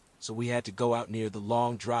woods, so we had to go out near the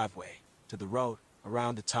long driveway, to the road,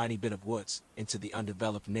 around the tiny bit of woods, into the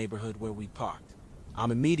undeveloped neighborhood where we parked.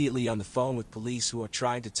 I'm immediately on the phone with police who are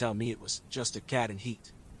trying to tell me it was just a cat in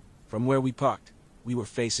heat. From where we parked, we were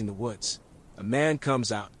facing the woods. A man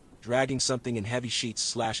comes out, dragging something in heavy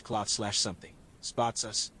sheets/cloth/something, spots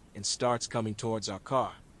us, and starts coming towards our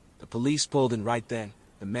car. The police pulled in right then,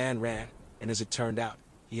 the man ran, and as it turned out,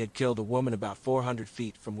 he had killed a woman about 400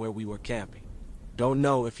 feet from where we were camping. Don't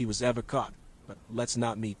know if he was ever caught, but let's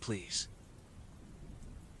not meet, please.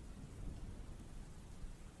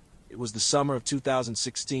 It was the summer of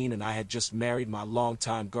 2016 and I had just married my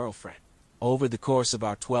longtime girlfriend. Over the course of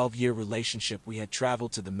our 12-year relationship, we had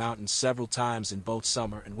traveled to the mountains several times in both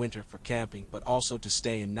summer and winter for camping, but also to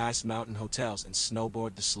stay in nice mountain hotels and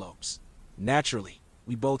snowboard the slopes. Naturally,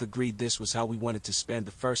 we both agreed this was how we wanted to spend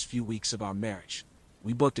the first few weeks of our marriage.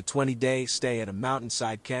 We booked a 20-day stay at a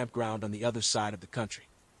mountainside campground on the other side of the country.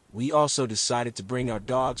 We also decided to bring our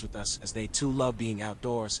dogs with us as they too love being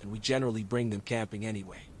outdoors and we generally bring them camping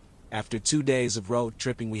anyway. After 2 days of road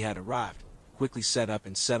tripping we had arrived, quickly set up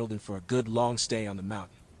and settled in for a good long stay on the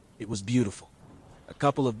mountain. It was beautiful. A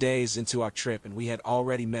couple of days into our trip and we had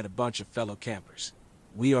already met a bunch of fellow campers.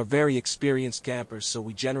 We are very experienced campers, so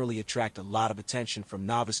we generally attract a lot of attention from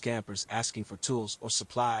novice campers asking for tools or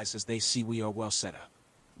supplies as they see we are well set up.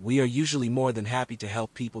 We are usually more than happy to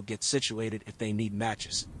help people get situated if they need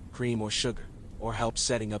matches, cream or sugar, or help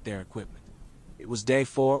setting up their equipment. It was day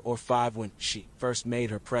 4 or 5 when she first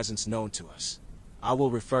made her presence known to us. I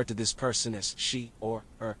will refer to this person as she or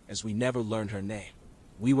her as we never learned her name.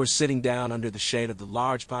 We were sitting down under the shade of the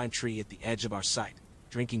large pine tree at the edge of our site,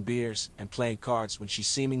 drinking beers and playing cards when she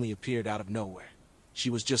seemingly appeared out of nowhere.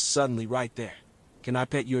 She was just suddenly right there. "Can I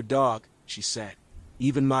pet your dog?" she said.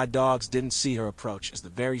 Even my dogs didn't see her approach as the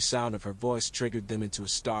very sound of her voice triggered them into a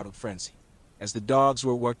startled frenzy. As the dogs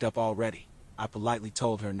were worked up already, I politely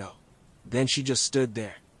told her no. Then she just stood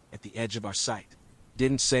there, at the edge of our site.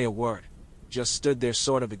 Didn't say a word. Just stood there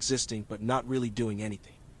sort of existing but not really doing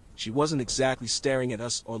anything. She wasn't exactly staring at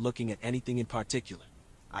us or looking at anything in particular.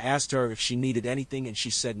 I asked her if she needed anything and she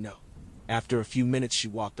said no. After a few minutes she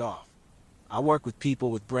walked off. I work with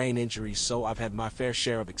people with brain injuries, so I've had my fair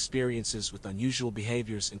share of experiences with unusual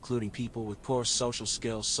behaviors, including people with poor social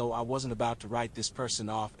skills, so I wasn't about to write this person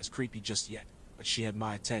off as creepy just yet, but she had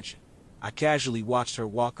my attention. I casually watched her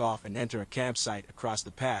walk off and enter a campsite across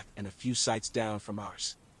the path and a few sites down from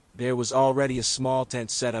ours. There was already a small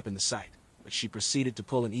tent set up in the site, but she proceeded to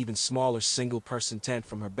pull an even smaller single-person tent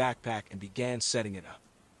from her backpack and began setting it up.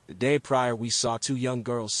 The day prior we saw 2 young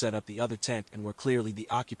girls set up the other tent and were clearly the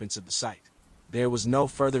occupants of the site. There was no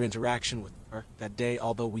further interaction with her that day,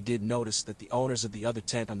 although we did notice that the owners of the other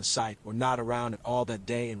tent on the site were not around at all that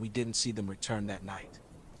day and we didn't see them return that night.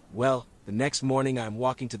 Well, the next morning I am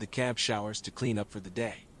walking to the camp showers to clean up for the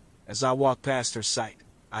day. As I walk past her site,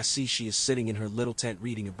 I see she is sitting in her little tent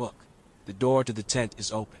reading a book. The door to the tent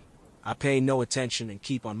is open. I pay no attention and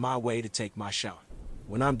keep on my way to take my shower.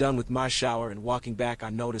 When I'm done with my shower and walking back, I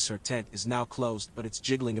notice her tent is now closed, but it's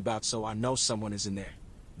jiggling about, so I know someone is in there.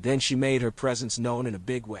 Then she made her presence known in a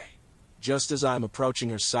big way. Just as I'm approaching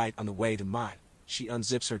her site on the way to mine, she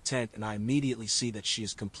unzips her tent and I immediately see that she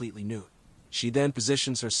is completely nude. She then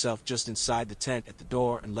positions herself just inside the tent at the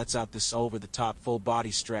door and lets out this over-the-top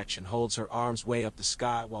full-body stretch and holds her arms way up the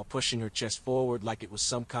sky while pushing her chest forward like it was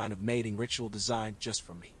some kind of mating ritual designed just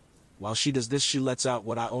for me. While she does this, she lets out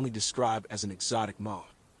what I only describe as an exotic moan.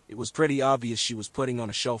 It was pretty obvious she was putting on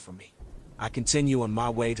a show for me. I continue on my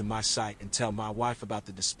way to my site and tell my wife about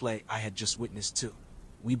the display I had just witnessed too.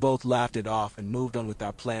 We both laughed it off and moved on with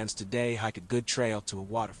our plans to hike a good trail to a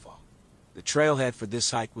waterfall. The trailhead for this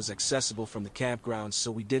hike was accessible from the campground, so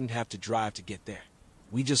we didn't have to drive to get there.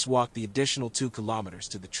 We just walked the additional 2 kilometers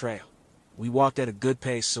to the trail. We walked at a good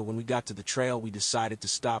pace, so when we got to the trail we decided to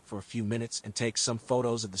stop for a few minutes and take some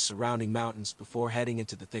photos of the surrounding mountains before heading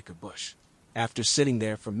into the thicker bush. After sitting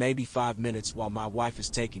there for maybe 5 minutes while my wife is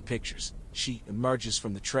taking pictures, she emerges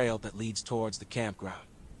from the trail that leads towards the campground.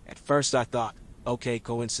 At first I thought, okay,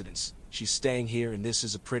 coincidence, she's staying here and this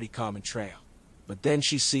is a pretty common trail. But then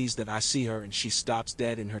she sees that I see her and she stops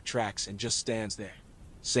dead in her tracks and just stands there.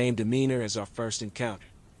 Same demeanor as our first encounter.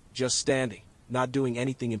 Just standing, not doing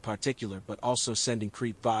anything in particular, but also sending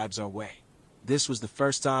creep vibes our way. This was the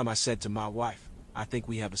first time I said to my wife, I think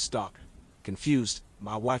we have a stalker. Confused,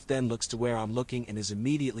 my wife then looks to where I'm looking and is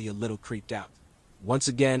immediately a little creeped out. Once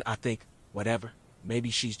again I think, whatever, maybe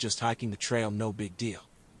she's just hiking the trail, no big deal.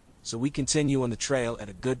 So we continue on the trail at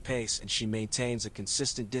a good pace and she maintains a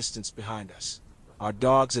consistent distance behind us. Our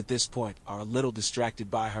dogs at this point are a little distracted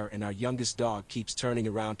by her and our youngest dog keeps turning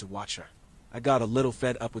around to watch her. I got a little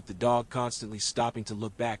fed up with the dog constantly stopping to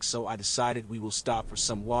look back, so I decided we will stop for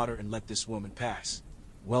some water and let this woman pass.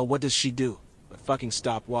 Well, what does she do but fucking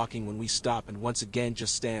stop walking when we stop and once again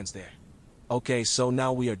just stands there. Okay, so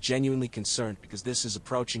now we are genuinely concerned because this is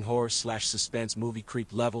approaching horror/suspense movie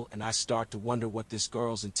creep level and I start to wonder what this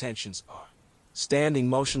girl's intentions are. Standing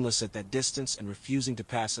motionless at that distance and refusing to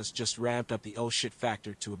pass us just ramped up the oh shit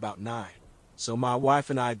factor to about 9. So my wife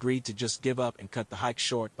and I agreed to just give up and cut the hike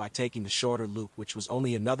short by taking the shorter loop, which was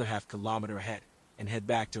only another half kilometer ahead, and head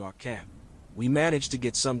back to our camp. We managed to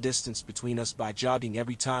get some distance between us by jogging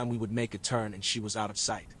every time we would make a turn and she was out of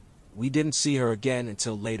sight. We didn't see her again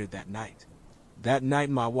until later that night. That night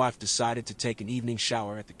my wife decided to take an evening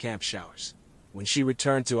shower at the camp showers. When she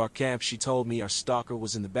returned to our camp she told me our stalker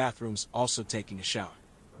was in the bathrooms also taking a shower.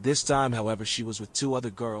 This time however she was with 2 other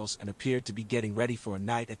girls and appeared to be getting ready for a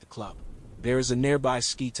night at the club. There is a nearby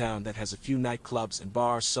ski town that has a few nightclubs and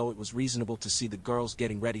bars, so it was reasonable to see the girls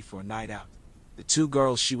getting ready for a night out. The 2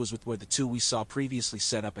 girls she was with were the 2 we saw previously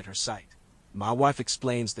set up at her site. My wife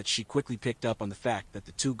explains that she quickly picked up on the fact that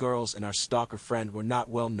the 2 girls and our stalker friend were not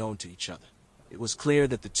well known to each other. It was clear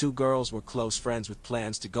that the 2 girls were close friends with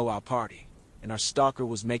plans to go out partying, and our stalker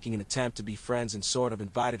was making an attempt to be friends and sort of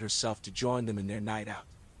invited herself to join them in their night out.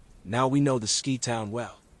 Now we know the ski town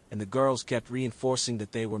well, and the girls kept reinforcing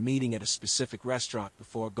that they were meeting at a specific restaurant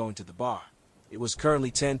before going to the bar. It was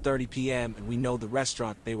currently 10:30 p.m. and we know the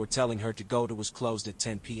restaurant they were telling her to go to was closed at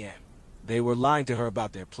 10 p.m. They were lying to her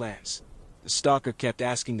about their plans. The stalker kept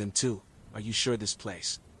asking them too, "Are you sure this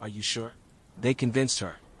place? Are you sure?" They convinced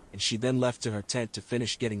her, and she then left to her tent to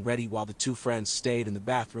finish getting ready while the 2 friends stayed in the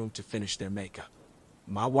bathroom to finish their makeup.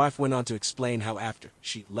 My wife went on to explain how after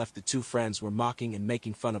she left the 2 friends were mocking and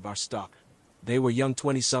making fun of our stalker. They were young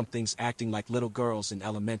 20-somethings acting like little girls in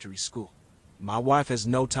elementary school. My wife has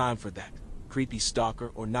no time for that. Creepy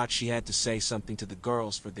stalker or not, she had to say something to the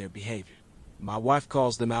girls for their behavior. My wife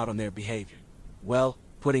calls them out on their behavior. Well,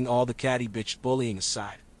 putting all the catty bitch bullying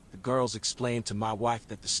aside, the girls explained to my wife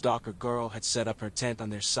that the stalker girl had set up her tent on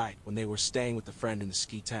their site when they were staying with a friend in the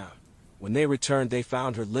ski town. When they returned they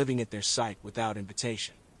found her living at their site without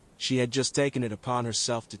invitation. She had just taken it upon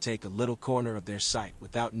herself to take a little corner of their site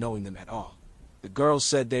without knowing them at all. The girls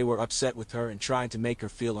said they were upset with her and trying to make her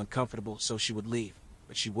feel uncomfortable so she would leave,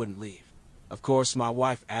 but she wouldn't leave. Of course my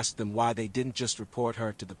wife asked them why they didn't just report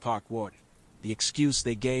her to the park warden. The excuse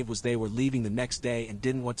they gave was they were leaving the next day and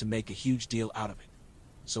didn't want to make a huge deal out of it.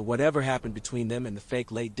 So whatever happened between them and the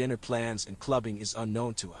fake late dinner plans and clubbing is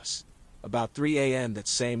unknown to us. About 3 a.m. that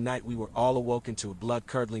same night we were all awoken to a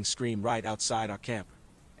blood-curdling scream right outside our camper.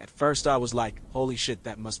 At first I was like, holy shit,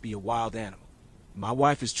 that must be a wild animal. My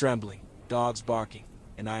wife is trembling, dogs barking,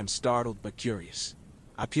 and I am startled but curious.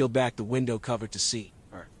 I peel back the window cover to see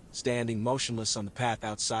her, standing motionless on the path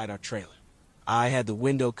outside our trailer. I had the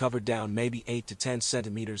window cover down maybe 8 to 10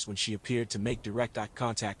 centimeters when she appeared to make direct eye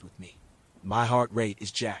contact with me. My heart rate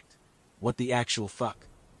is jacked. What the actual fuck?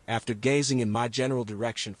 After gazing in my general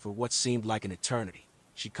direction for what seemed like an eternity,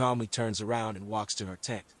 she calmly turns around and walks to her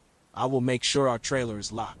tent. I will make sure our trailer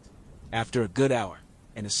is locked. After a good hour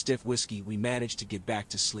and a stiff whiskey, we manage to get back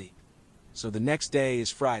to sleep. So the next day is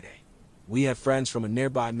Friday. We have friends from a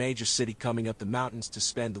nearby major city coming up the mountains to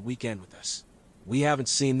spend the weekend with us. We haven't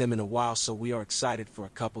seen them in a while, so we are excited for a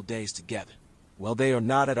couple days together. Well, they are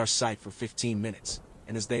not at our site for 15 minutes,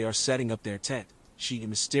 and as they are setting up their tent, she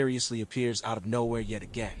mysteriously appears out of nowhere yet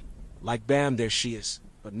again. Like bam, there she is,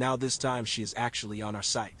 but now this time she is actually on our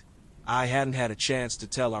site. I hadn't had a chance to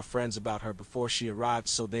tell our friends about her before she arrived,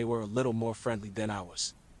 so they were a little more friendly than I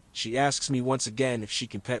was. She asks me once again if she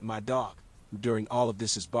can pet my dog, who during all of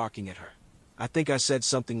this is barking at her. I think I said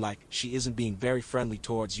something like, "She isn't being very friendly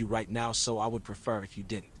towards you right now, so I would prefer if you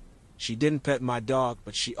didn't." She didn't pet my dog,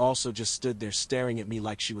 but she also just stood there staring at me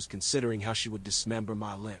like she was considering how she would dismember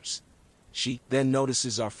my limbs. She then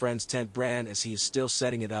notices our friend's tent brand as he is still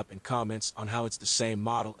setting it up and comments on how it's the same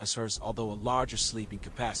model as hers, although a larger sleeping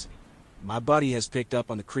capacity. My buddy has picked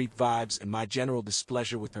up on the creep vibes and my general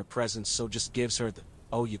displeasure with her presence, so just gives her the,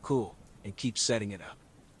 "Oh, you cool," and keeps setting it up.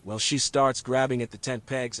 Well, she starts grabbing at the tent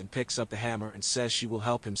pegs and picks up the hammer and says she will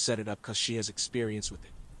help him set it up cause she has experience with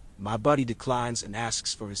it. My buddy declines and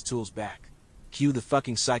asks for his tools back. Cue the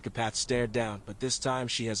fucking psychopath stare down, but this time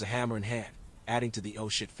she has a hammer in hand, adding to the oh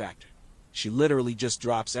shit factor. She literally just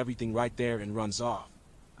drops everything right there and runs off.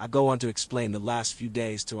 I go on to explain the last few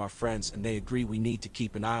days to our friends and they agree we need to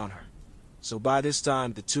keep an eye on her. So by this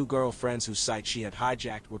time, the two girlfriends whose site she had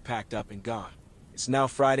hijacked were packed up and gone. It's now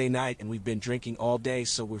Friday night and we've been drinking all day,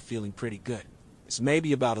 so we're feeling pretty good. It's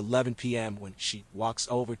maybe about 11 p.m. when she walks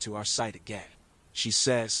over to our site again. She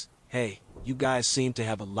says, "Hey, you guys seem to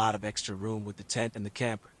have a lot of extra room with the tent and the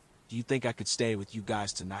camper. Do you think I could stay with you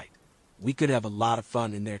guys tonight? We could have a lot of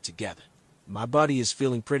fun in there together." My buddy is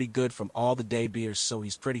feeling pretty good from all the day beers, so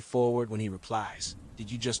he's pretty forward when he replies,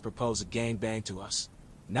 "Did you just propose a gangbang to us?"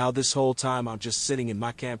 Now this whole time I'm just sitting in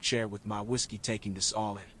my camp chair with my whiskey taking this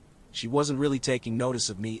all in. She wasn't really taking notice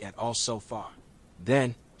of me at all so far.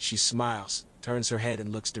 Then, she smiles, turns her head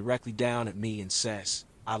and looks directly down at me and says,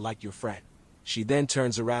 "I like your friend." She then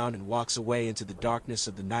turns around and walks away into the darkness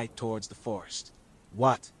of the night towards the forest.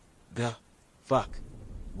 What the fuck?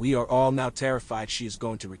 We are all now terrified she is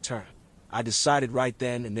going to return. I decided right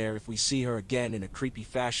then and there, if we see her again in a creepy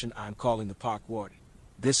fashion, I'm calling the park warden.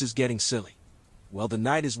 This is getting silly. Well, the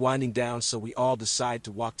night is winding down, so we all decide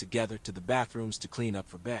to walk together to the bathrooms to clean up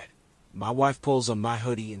for bed. My wife pulls on my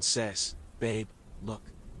hoodie and says, "Babe, look."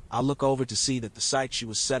 I look over to see that the site she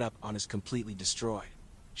was set up on is completely destroyed.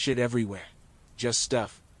 Shit everywhere. Just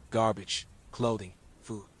stuff, garbage, clothing,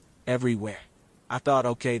 food, everywhere. I thought,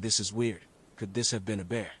 okay, this is weird. Could this have been a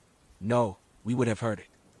bear? No, we would have heard it.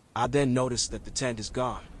 I then noticed that the tent is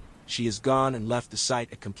gone. She is gone and left the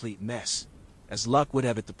site a complete mess. As luck would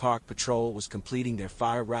have it, the park patrol was completing their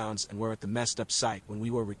fire rounds and were at the messed up site when we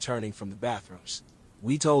were returning from the bathrooms.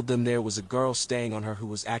 We told them there was a girl staying on her who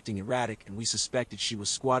was acting erratic, and we suspected she was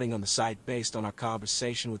squatting on the site based on our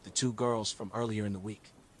conversation with the two girls from earlier in the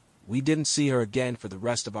week. We didn't see her again for the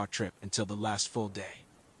rest of our trip until the last full day.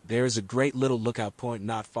 There is a great little lookout point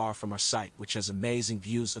not far from our site which has amazing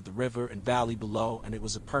views of the river and valley below, and it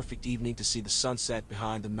was a perfect evening to see the sunset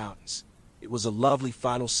behind the mountains. It was a lovely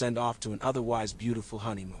final send-off to an otherwise beautiful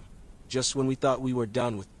honeymoon. Just when we thought we were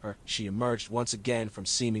done with her, she emerged once again from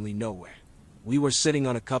seemingly nowhere. We were sitting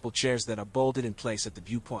on a couple chairs that are bolted in place at the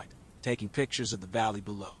viewpoint, taking pictures of the valley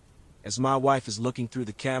below. As my wife is looking through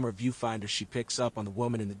the camera viewfinder, she picks up on the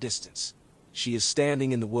woman in the distance. She is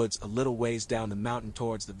standing in the woods a little ways down the mountain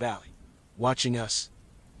towards the valley, watching us.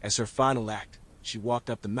 As her final act, she walked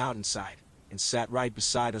up the mountainside and sat right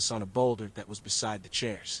beside us on a boulder that was beside the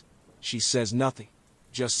chairs. She says nothing,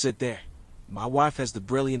 just sit there. My wife has the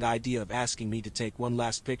brilliant idea of asking me to take one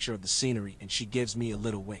last picture of the scenery, and she gives me a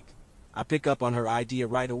little wink. I pick up on her idea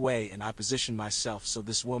right away and I position myself so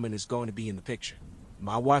this woman is going to be in the picture.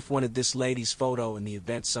 My wife wanted this lady's photo in the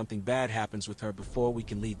event something bad happens with her before we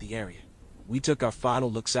can leave the area. We took our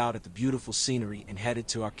final looks out at the beautiful scenery and headed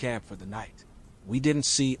to our camp for the night. We didn't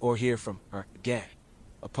see or hear from her again.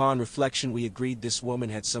 Upon reflection, we agreed this woman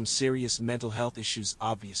had some serious mental health issues,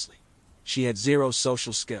 obviously. She had zero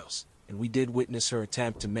social skills, and we did witness her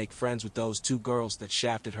attempt to make friends with those two girls that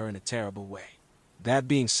shafted her in a terrible way. That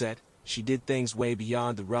being said, she did things way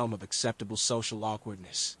beyond the realm of acceptable social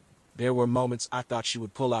awkwardness. There were moments I thought she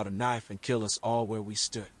would pull out a knife and kill us all where we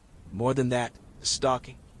stood. More than that, the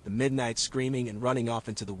stalking, the midnight screaming and running off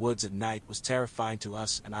into the woods at night was terrifying to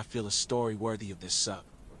us, and I feel a story worthy of this sub.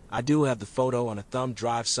 I do have the photo on a thumb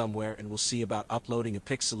drive somewhere, and we'll see about uploading a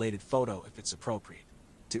pixelated photo if it's appropriate.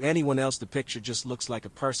 To anyone else, the picture just looks like a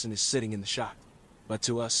person is sitting in the shot. But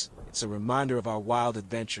to us, it's a reminder of our wild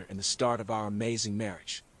adventure and the start of our amazing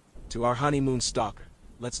marriage. To our honeymoon stalker,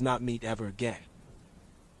 let's not meet ever again.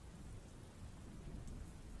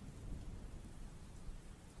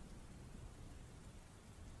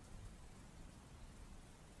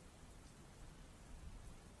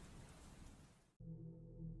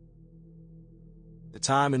 The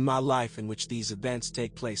time in my life in which these events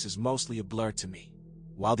take place is mostly a blur to me.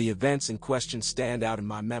 While the events in question stand out in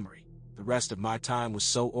my memory, the The rest of my time was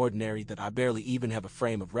so ordinary that I barely even have a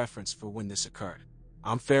frame of reference for when this occurred.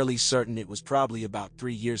 I'm fairly certain it was probably about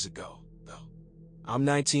 3 years ago, though. I'm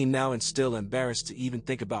 19 now and still embarrassed to even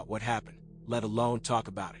think about what happened, let alone talk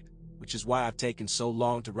about it, which is why I've taken so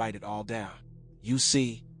long to write it all down. You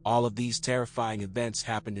see, all of these terrifying events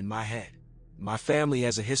happened in my head. My family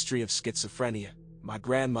has a history of schizophrenia. My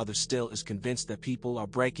grandmother still is convinced that people are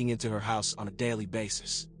breaking into her house on a daily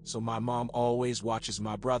basis, so my mom always watches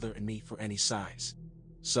my brother and me for any signs.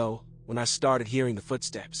 So, when I started hearing the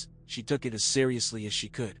footsteps, she took it as seriously as she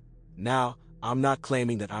could. Now, I'm not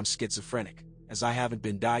claiming that I'm schizophrenic, as I haven't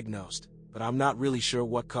been diagnosed, but I'm not really sure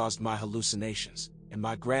what caused my hallucinations, and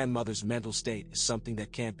my grandmother's mental state is something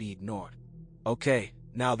that can't be ignored. Okay,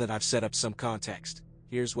 now that I've set up some context,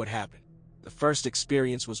 here's what happened. The first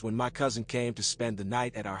experience was when my cousin came to spend the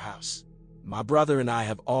night at our house. My brother and I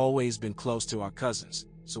have always been close to our cousins,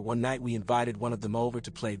 so one night we invited one of them over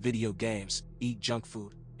to play video games, eat junk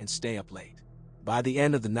food, and stay up late. By the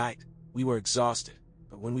end of the night, we were exhausted,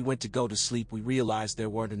 but when we went to go to sleep we realized there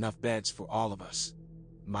weren't enough beds for all of us.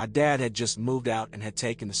 My dad had just moved out and had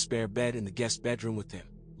taken the spare bed in the guest bedroom with him,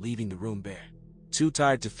 leaving the room bare. Too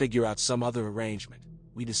tired to figure out some other arrangement,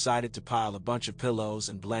 we decided to pile a bunch of pillows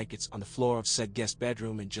and blankets on the floor of said guest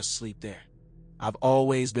bedroom and just sleep there. I've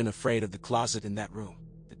always been afraid of the closet in that room.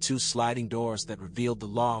 The 2 sliding doors that revealed the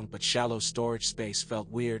long but shallow storage space felt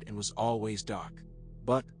weird and was always dark.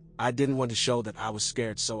 But I didn't want to show that I was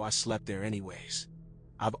scared, so I slept there anyways.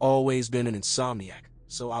 I've always been an insomniac,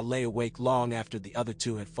 so I lay awake long after the other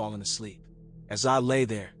 2 had fallen asleep. As I lay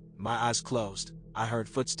there, my eyes closed, I heard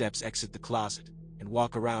footsteps exit the closet and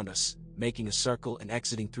walk around us, making a circle and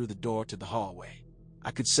exiting through the door to the hallway.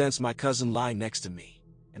 I could sense my cousin lying next to me,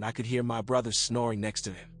 and I could hear my brother snoring next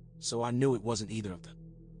to him, so I knew it wasn't either of them.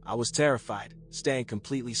 I was terrified, staying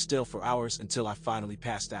completely still for hours until I finally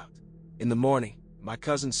passed out. In the morning, my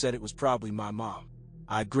cousin said it was probably my mom.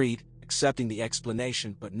 I agreed, accepting the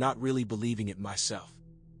explanation but not really believing it myself.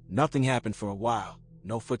 Nothing happened for a while,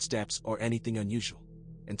 no footsteps or anything unusual,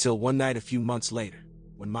 until one night a few months later,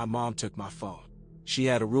 when my mom took my phone. She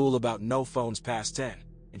had a rule about no phones past 10,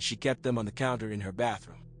 and she kept them on the counter in her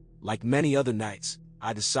bathroom. Like many other nights,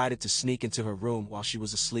 I decided to sneak into her room while she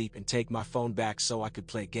was asleep and take my phone back so I could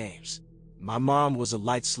play games. My mom was a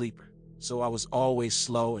light sleeper, so I was always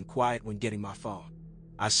slow and quiet when getting my phone.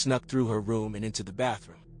 I snuck through her room and into the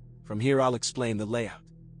bathroom. From here I'll explain the layout.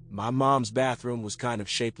 My mom's bathroom was kind of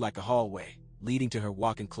shaped like a hallway, leading to her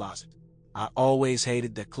walk-in closet. I always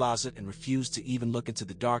hated that closet and refused to even look into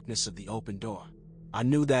the darkness of the open door. I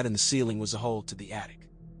knew that in the ceiling was a hole to the attic.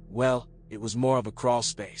 Well, it was more of a crawl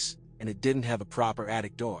space, and it didn't have a proper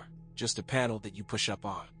attic door, just a panel that you push up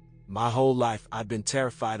on. My whole life I've been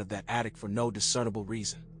terrified of that attic for no discernible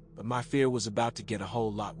reason, but my fear was about to get a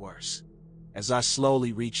whole lot worse. As I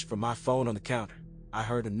slowly reached for my phone on the counter, I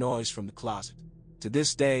heard a noise from the closet. To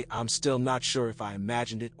this day, I'm still not sure if I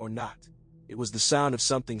imagined it or not. It was the sound of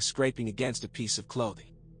something scraping against a piece of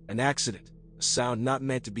clothing. An accident, a sound not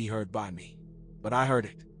meant to be heard by me. But I heard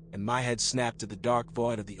it, and my head snapped to the dark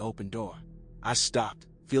void of the open door. I stopped,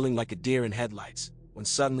 feeling like a deer in headlights, when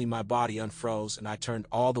suddenly my body unfroze and I turned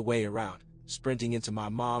all the way around, sprinting into my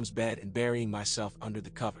mom's bed and burying myself under the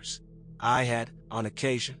covers. I had, on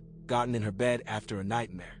occasion, gotten in her bed after a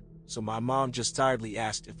nightmare, so my mom just tiredly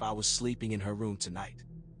asked if I was sleeping in her room tonight.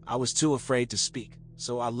 I was too afraid to speak,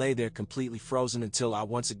 so I lay there completely frozen until I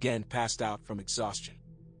once again passed out from exhaustion.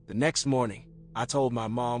 The next morning, I told my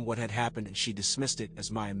mom what had happened and she dismissed it as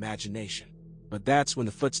my imagination. But that's when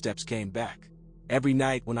the footsteps came back. Every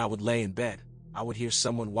night when I would lay in bed, I would hear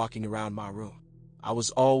someone walking around my room. I was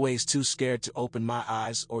always too scared to open my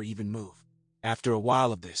eyes or even move. After a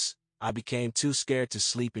while of this, I became too scared to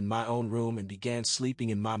sleep in my own room and began sleeping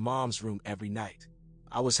in my mom's room every night.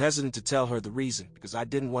 I was hesitant to tell her the reason because I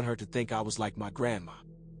didn't want her to think I was like my grandma.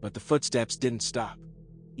 But the footsteps didn't stop.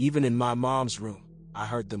 Even in my mom's room, I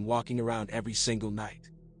heard them walking around every single night.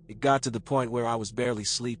 It got to the point where I was barely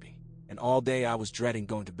sleeping, and all day I was dreading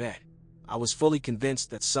going to bed. I was fully convinced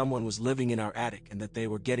that someone was living in our attic and that they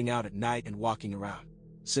were getting out at night and walking around.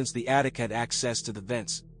 Since the attic had access to the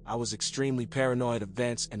vents, I was extremely paranoid of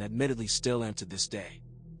vents and admittedly still am to this day.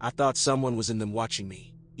 I thought someone was in them watching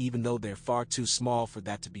me, even though they're far too small for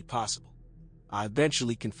that to be possible. I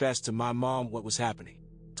eventually confessed to my mom what was happening.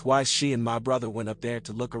 Twice she and my brother went up there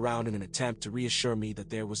to look around in an attempt to reassure me that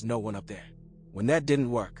there was no one up there. When that didn't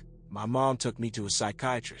work, my mom took me to a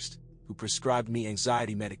psychiatrist, who prescribed me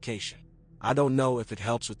anxiety medication. I don't know if it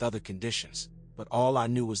helps with other conditions, but all I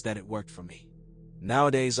knew was that it worked for me.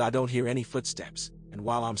 Nowadays I don't hear any footsteps, and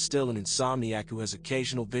while I'm still an insomniac who has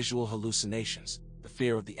occasional visual hallucinations, the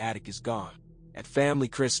fear of the attic is gone. At family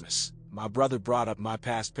Christmas, my brother brought up my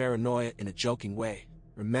past paranoia in a joking way.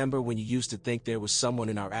 "Remember when you used to think there was someone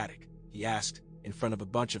in our attic?" he asked, in front of a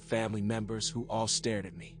bunch of family members who all stared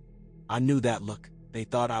at me. I knew that look. They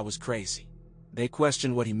thought I was crazy. They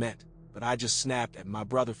questioned what he meant, but I just snapped at my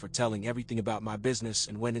brother for telling everything about my business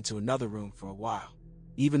and went into another room for a while.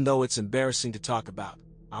 Even though it's embarrassing to talk about,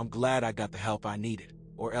 I'm glad I got the help I needed,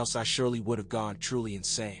 or else I surely would have gone truly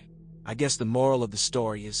insane. I guess the moral of the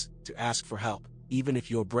story is to ask for help, even if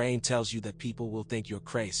your brain tells you that people will think you're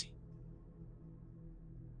crazy.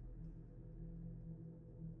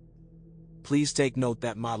 Please take note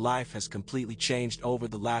that my life has completely changed over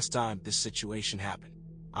the last time this situation happened.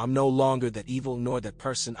 I'm no longer that evil nor that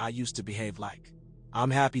person I used to behave like. I'm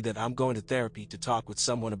happy that I'm going to therapy to talk with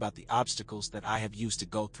someone about the obstacles that I have used to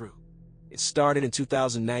go through. It started in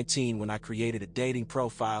 2019 when I created a dating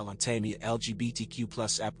profile on Tamia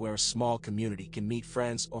LGBTQ+ app where a small community can meet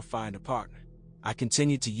friends or find a partner. I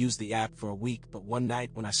continued to use the app for a week, but one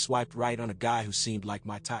night when I swiped right on a guy who seemed like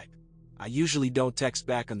my type. I usually don't text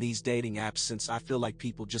back on these dating apps since I feel like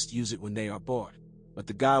people just use it when they are bored. But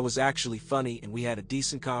the guy was actually funny and we had a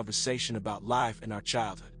decent conversation about life and our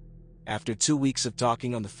childhood. After 2 weeks of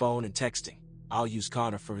talking on the phone and texting, I'll use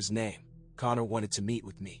Connor for his name, Connor wanted to meet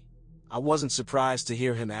with me. I wasn't surprised to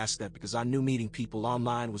hear him ask that because I knew meeting people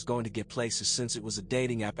online was going to get places since it was a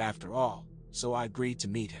dating app after all, so I agreed to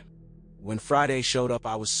meet him. When Friday showed up,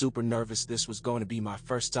 I was super nervous. This was going to be my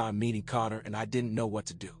first time meeting Connor and I didn't know what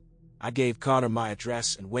to do. I gave Connor my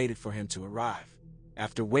address and waited for him to arrive.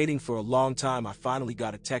 After waiting for a long time, I finally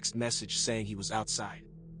got a text message saying he was outside.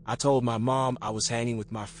 I told my mom I was hanging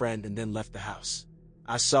with my friend and then left the house.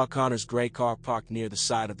 I saw Connor's gray car parked near the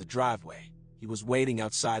side of the driveway. He was waiting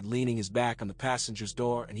outside, leaning his back on the passenger's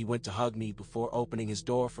door, and he went to hug me before opening his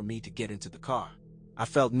door for me to get into the car. I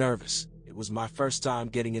felt nervous. It was my first time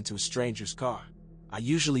getting into a stranger's car. I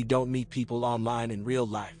usually don't meet people online in real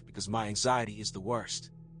life because my anxiety is the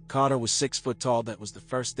worst. Connor was 6 foot tall. That was the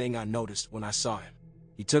first thing I noticed when I saw him.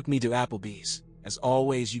 He took me to Applebee's. As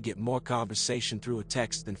always, you get more conversation through a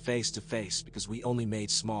text than face-to-face because we only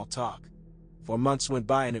made small talk. 4 months went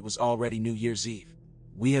by and it was already New Year's Eve.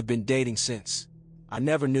 We have been dating since. I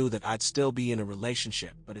never knew that I'd still be in a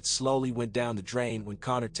relationship, but it slowly went down the drain when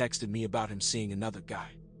Connor texted me about him seeing another guy.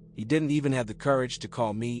 He didn't even have the courage to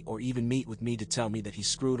call me or even meet with me to tell me that he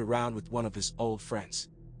screwed around with one of his old friends.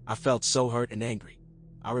 I felt so hurt and angry.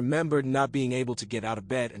 I remembered not being able to get out of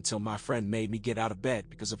bed until my friend made me get out of bed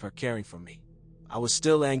because of her caring for me. I was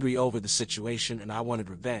still angry over the situation and I wanted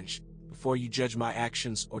revenge. Before you judge my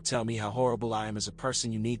actions or tell me how horrible I am as a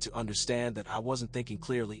person, you need to understand that I wasn't thinking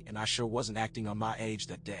clearly and I sure wasn't acting on my age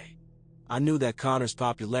that day. I knew that Connor's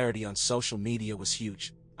popularity on social media was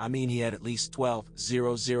huge. I mean, he had at least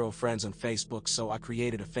 1,200 friends on Facebook, so I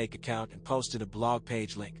created a fake account and posted a blog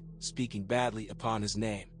page link, speaking badly upon his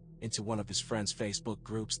name, into one of his friends' Facebook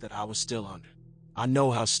groups that I was still under. I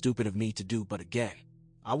know how stupid of me to do, but again,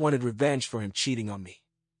 I wanted revenge for him cheating on me.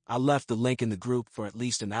 I left the link in the group for at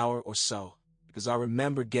least an hour or so, because I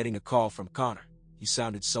remembered getting a call from Connor. He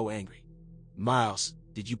sounded so angry. "Miles,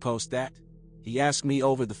 did you post that?" he asked me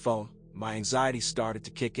over the phone. My anxiety started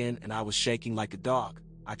to kick in and I was shaking like a dog.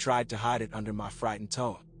 I tried to hide it under my frightened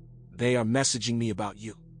tone. "They are messaging me about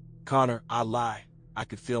you." "Connor, I lie." I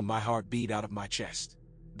could feel my heart beat out of my chest.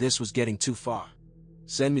 This was getting too far.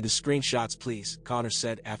 "Send me the screenshots, please," Connor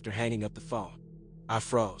said after hanging up the phone. I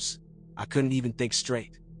froze. I couldn't even think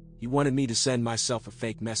straight. He wanted me to send myself a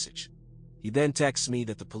fake message. He then texts me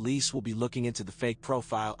that the police will be looking into the fake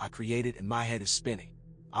profile I created and my head is spinning.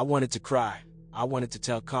 I wanted to cry. I wanted to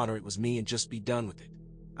tell Connor it was me and just be done with it.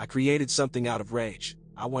 I created something out of rage.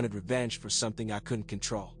 I wanted revenge for something I couldn't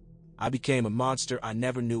control. I became a monster I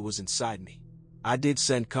never knew was inside me. I did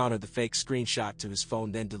send Connor the fake screenshot to his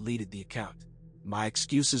phone, then deleted the account. My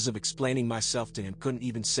excuses of explaining myself to him couldn't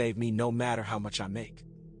even save me, no matter how much I make.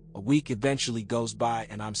 A week eventually goes by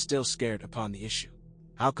and I'm still scared upon the issue.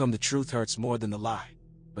 How come the truth hurts more than the lie?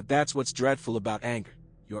 But that's what's dreadful about anger.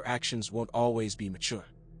 Your actions won't always be mature.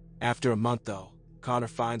 After a month though, Connor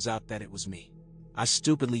finds out that it was me. I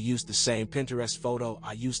stupidly used the same Pinterest photo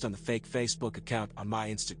I used on the fake Facebook account on my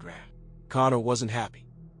Instagram. Connor wasn't happy.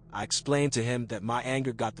 I explained to him that my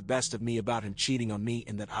anger got the best of me about him cheating on me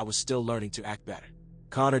and that I was still learning to act better.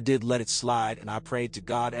 Connor did let it slide, and I prayed to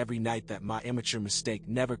God every night that my immature mistake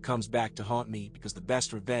never comes back to haunt me, because the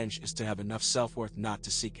best revenge is to have enough self-worth not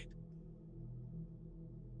to seek it.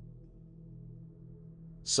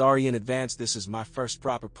 Sorry in advance, this is my first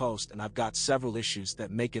proper post and I've got several issues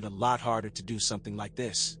that make it a lot harder to do something like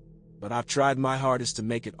this. but I've tried my hardest to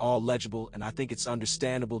make it all legible, and I think it's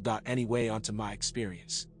understandable. Anyway, onto my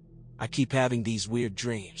experience. I keep having these weird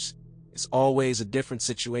dreams. It's always a different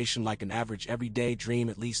situation, like an average everyday dream,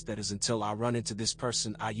 at least that is, until I run into this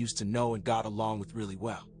person I used to know and got along with really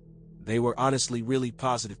well. They were honestly really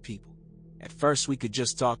positive people. At first we could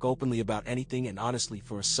just talk openly about anything, and honestly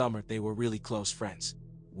for a summer they were really close friends.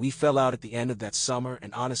 We fell out at the end of that summer,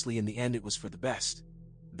 and honestly in the end it was for the best.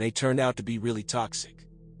 They turned out to be really toxic.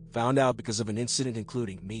 Found out because of an incident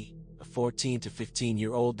including me, a 14 to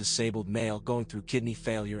 15-year-old disabled male going through kidney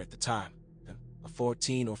failure at the time, a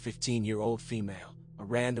 14 or 15-year-old female, a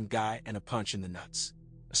random guy, and a punch in the nuts.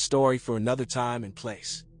 A story for another time and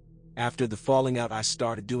place. After the falling out I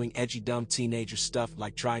started doing edgy dumb teenager stuff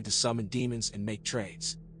like trying to summon demons and make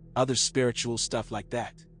trades. Other spiritual stuff like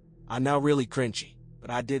that. I'm now really cringy, but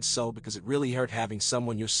I did so because it really hurt having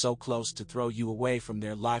someone you're so close to throw you away from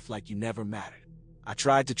their life like you never mattered. I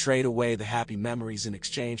tried to trade away the happy memories in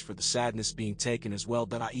exchange for the sadness being taken as well.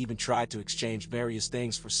 But I even tried to exchange various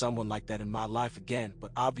things for someone like that in my life again,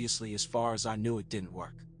 but obviously as far as I knew it didn't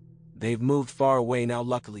work. They've moved far away now,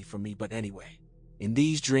 luckily for me, but anyway. In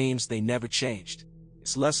these dreams they never changed.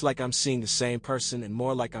 It's less like I'm seeing the same person and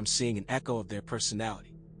more like I'm seeing an echo of their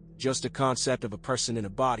personality. Just a concept of a person in a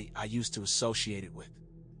body I used to associate it with.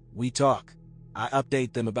 We talk. I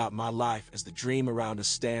update them about my life as the dream around us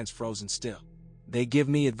stands frozen still. They give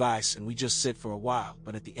me advice and we just sit for a while,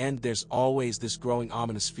 but at the end there's always this growing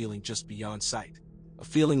ominous feeling just beyond sight. A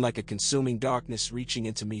feeling like a consuming darkness reaching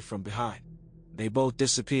into me from behind. They both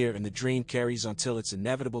disappear and the dream carries on till its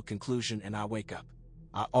inevitable conclusion and I wake up.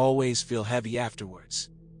 I always feel heavy afterwards,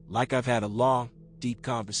 like I've had a long, deep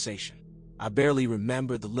conversation. I barely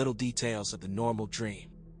remember the little details of the normal dream,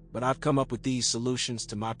 but I've come up with these solutions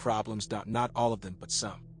to my problems. Not all of them, but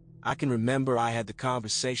some. I can remember I had the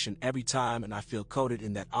conversation every time and I feel coated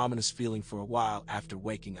in that ominous feeling for a while after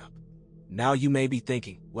waking up. Now you may be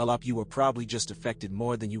thinking, well, you were probably just affected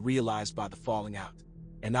more than you realized by the falling out.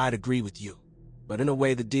 And I'd agree with you. But in a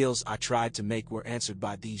way the deals I tried to make were answered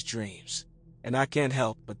by these dreams. And I can't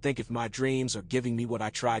help but think, if my dreams are giving me what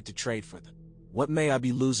I tried to trade for them, what may I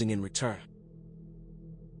be losing in return?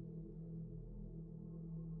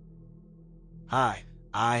 Hi,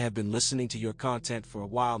 I have been listening to your content for a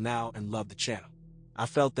while now and love the channel. I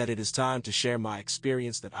felt that it is time to share my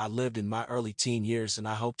experience that I lived in my early teen years, and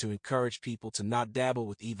I hope to encourage people to not dabble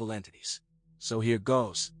with evil entities. So here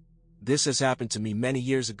goes. This has happened to me many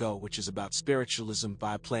years ago, which is about spiritualism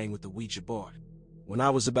by playing with the Ouija board. When I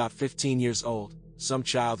was about 15 years old, some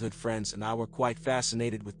childhood friends and I were quite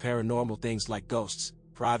fascinated with paranormal things like ghosts,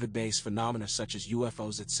 private base phenomena such as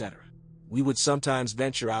UFOs, etc. We would sometimes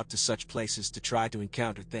venture out to such places to try to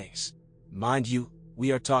encounter things. Mind you,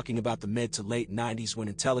 we are talking about the mid to late 90s, when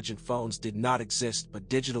intelligent phones did not exist but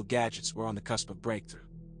digital gadgets were on the cusp of breakthrough.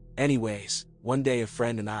 Anyways, one day a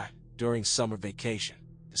friend and I, during summer vacation,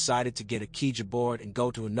 decided to get a Ouija board and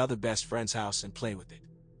go to another best friend's house and play with it.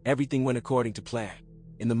 Everything went according to plan.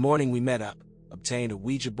 In the morning we met up, obtained a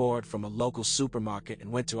Ouija board from a local supermarket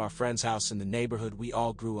and went to our friend's house in the neighborhood we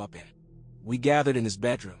all grew up in. We gathered in his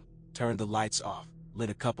bedroom, turned the lights off, lit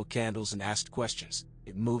a couple candles and asked questions.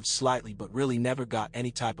 It moved slightly but really never got any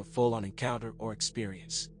type of full-on encounter or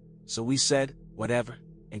experience. So we said, whatever,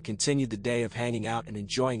 and continued the day of hanging out and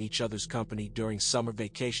enjoying each other's company during summer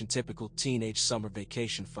vacation, typical teenage summer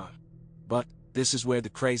vacation fun. But this is where the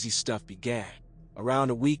crazy stuff began. Around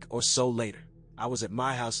a week or so later, I was at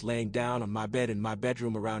my house laying down on my bed in my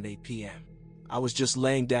bedroom around 8 p.m. I was just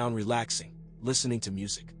laying down relaxing, listening to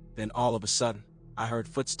music. Then all of a sudden, I heard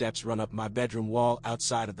footsteps run up my bedroom wall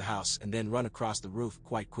outside of the house and then run across the roof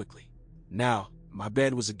quite quickly. Now, my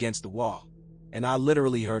bed was against the wall, and I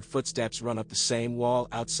literally heard footsteps run up the same wall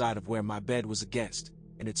outside of where my bed was against,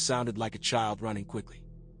 and it sounded like a child running quickly.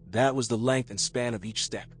 That was the length and span of each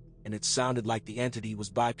step, and it sounded like the entity was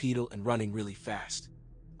bipedal and running really fast.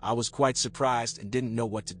 I was quite surprised and didn't know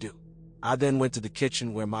what to do. I then went to the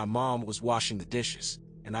kitchen where my mom was washing the dishes,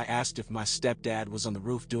 and I asked if my stepdad was on the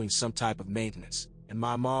roof doing some type of maintenance, and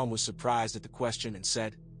my mom was surprised at the question and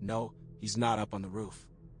said, no, he's not up on the roof.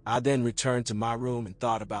 I then returned to my room and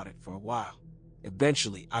thought about it for a while.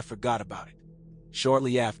 Eventually, I forgot about it.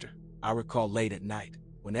 Shortly after, I recall late at night,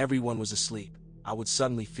 when everyone was asleep, I would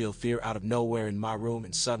suddenly feel fear out of nowhere in my room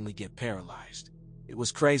and suddenly get paralyzed. It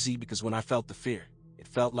was crazy because when I felt the fear, it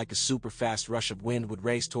felt like a super fast rush of wind would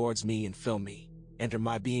race towards me and fill me, enter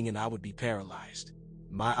my being, and I would be paralyzed.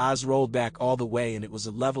 My eyes rolled back all the way, and it was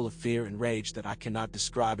a level of fear and rage that I cannot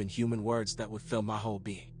describe in human words that would fill my whole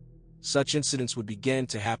being. Such incidents would begin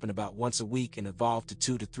to happen about once a week and evolve to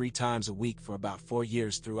 2 to 3 times a week for about 4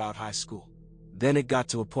 years throughout high school. Then it got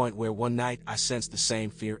to a point where one night I sensed the same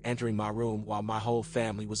fear entering my room while my whole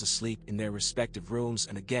family was asleep in their respective rooms,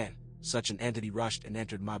 and again, such an entity rushed and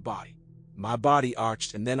entered my body. My body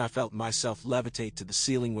arched, and then I felt myself levitate to the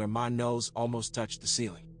ceiling where my nose almost touched the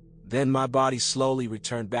ceiling. Then my body slowly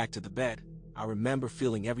returned back to the bed. I remember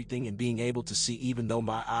feeling everything and being able to see even though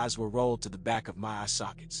my eyes were rolled to the back of my eye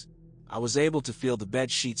sockets. I was able to feel the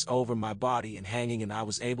bed sheets over my body and hanging, and I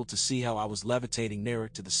was able to see how I was levitating nearer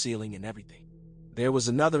to the ceiling and everything. There was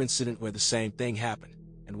another incident where the same thing happened,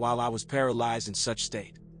 and while I was paralyzed in such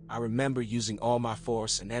state, I remember using all my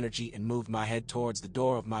force and energy and moved my head towards the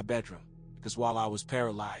door of my bedroom, because while I was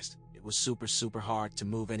paralyzed, it was super hard to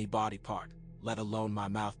move any body part, let alone my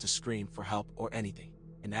mouth to scream for help or anything.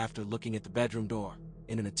 And after looking at the bedroom door,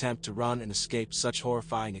 in an attempt to run and escape such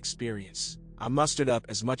horrifying experience, I mustered up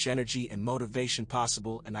as much energy and motivation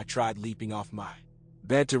possible, and I tried leaping off my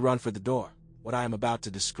bed to run for the door. What I am about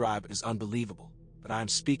to describe is unbelievable, but I am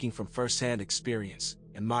speaking from first-hand experience,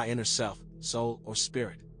 and my inner self, soul or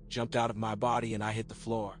spirit, jumped out of my body and I hit the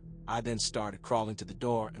floor. I then started crawling to the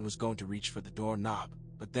door and was going to reach for the doorknob,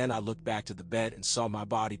 but then I looked back to the bed and saw my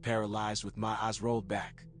body paralyzed with my eyes rolled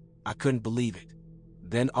back. I couldn't believe it.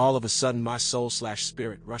 Then all of a sudden my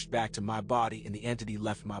soul/spirit rushed back to my body and the entity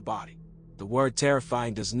left my body. The word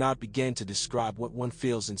terrifying does not begin to describe what one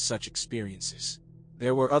feels in such experiences.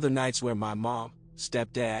 There were other nights where my mom,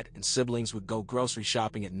 stepdad, and siblings would go grocery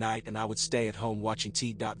shopping at night and I would stay at home watching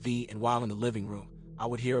TV, and while in the living room, I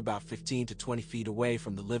would hear about 15 to 20 feet away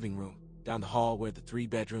from the living room, down the hall where the 3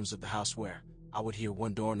 bedrooms of the house were, I would hear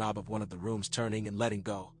one doorknob of one of the rooms turning and letting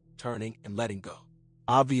go, turning and letting go.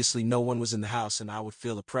 Obviously no one was in the house and I would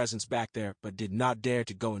feel a presence back there but did not dare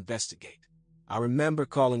to go investigate. I remember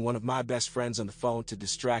calling one of my best friends on the phone to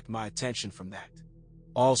distract my attention from that.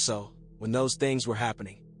 Also, when those things were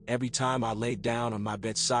happening, every time I laid down on my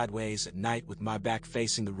bed sideways at night with my back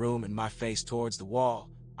facing the room and my face towards the wall,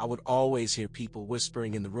 I would always hear people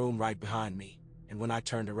whispering in the room right behind me, and when I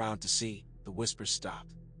turned around to see, the whispers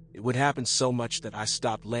stopped. It would happen so much that I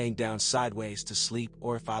stopped laying down sideways to sleep,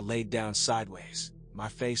 or if I laid down sideways, my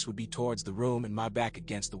face would be towards the room and my back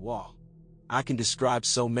against the wall. I can describe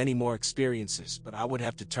so many more experiences, but I would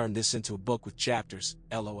have to turn this into a book with chapters,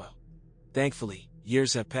 lol. Thankfully,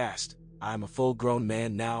 years have passed. I am a full-grown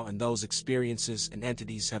man now and those experiences and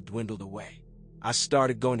entities have dwindled away. I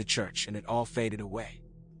started going to church and it all faded away.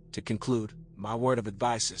 To conclude, my word of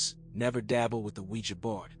advice is, never dabble with the Ouija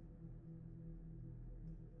board.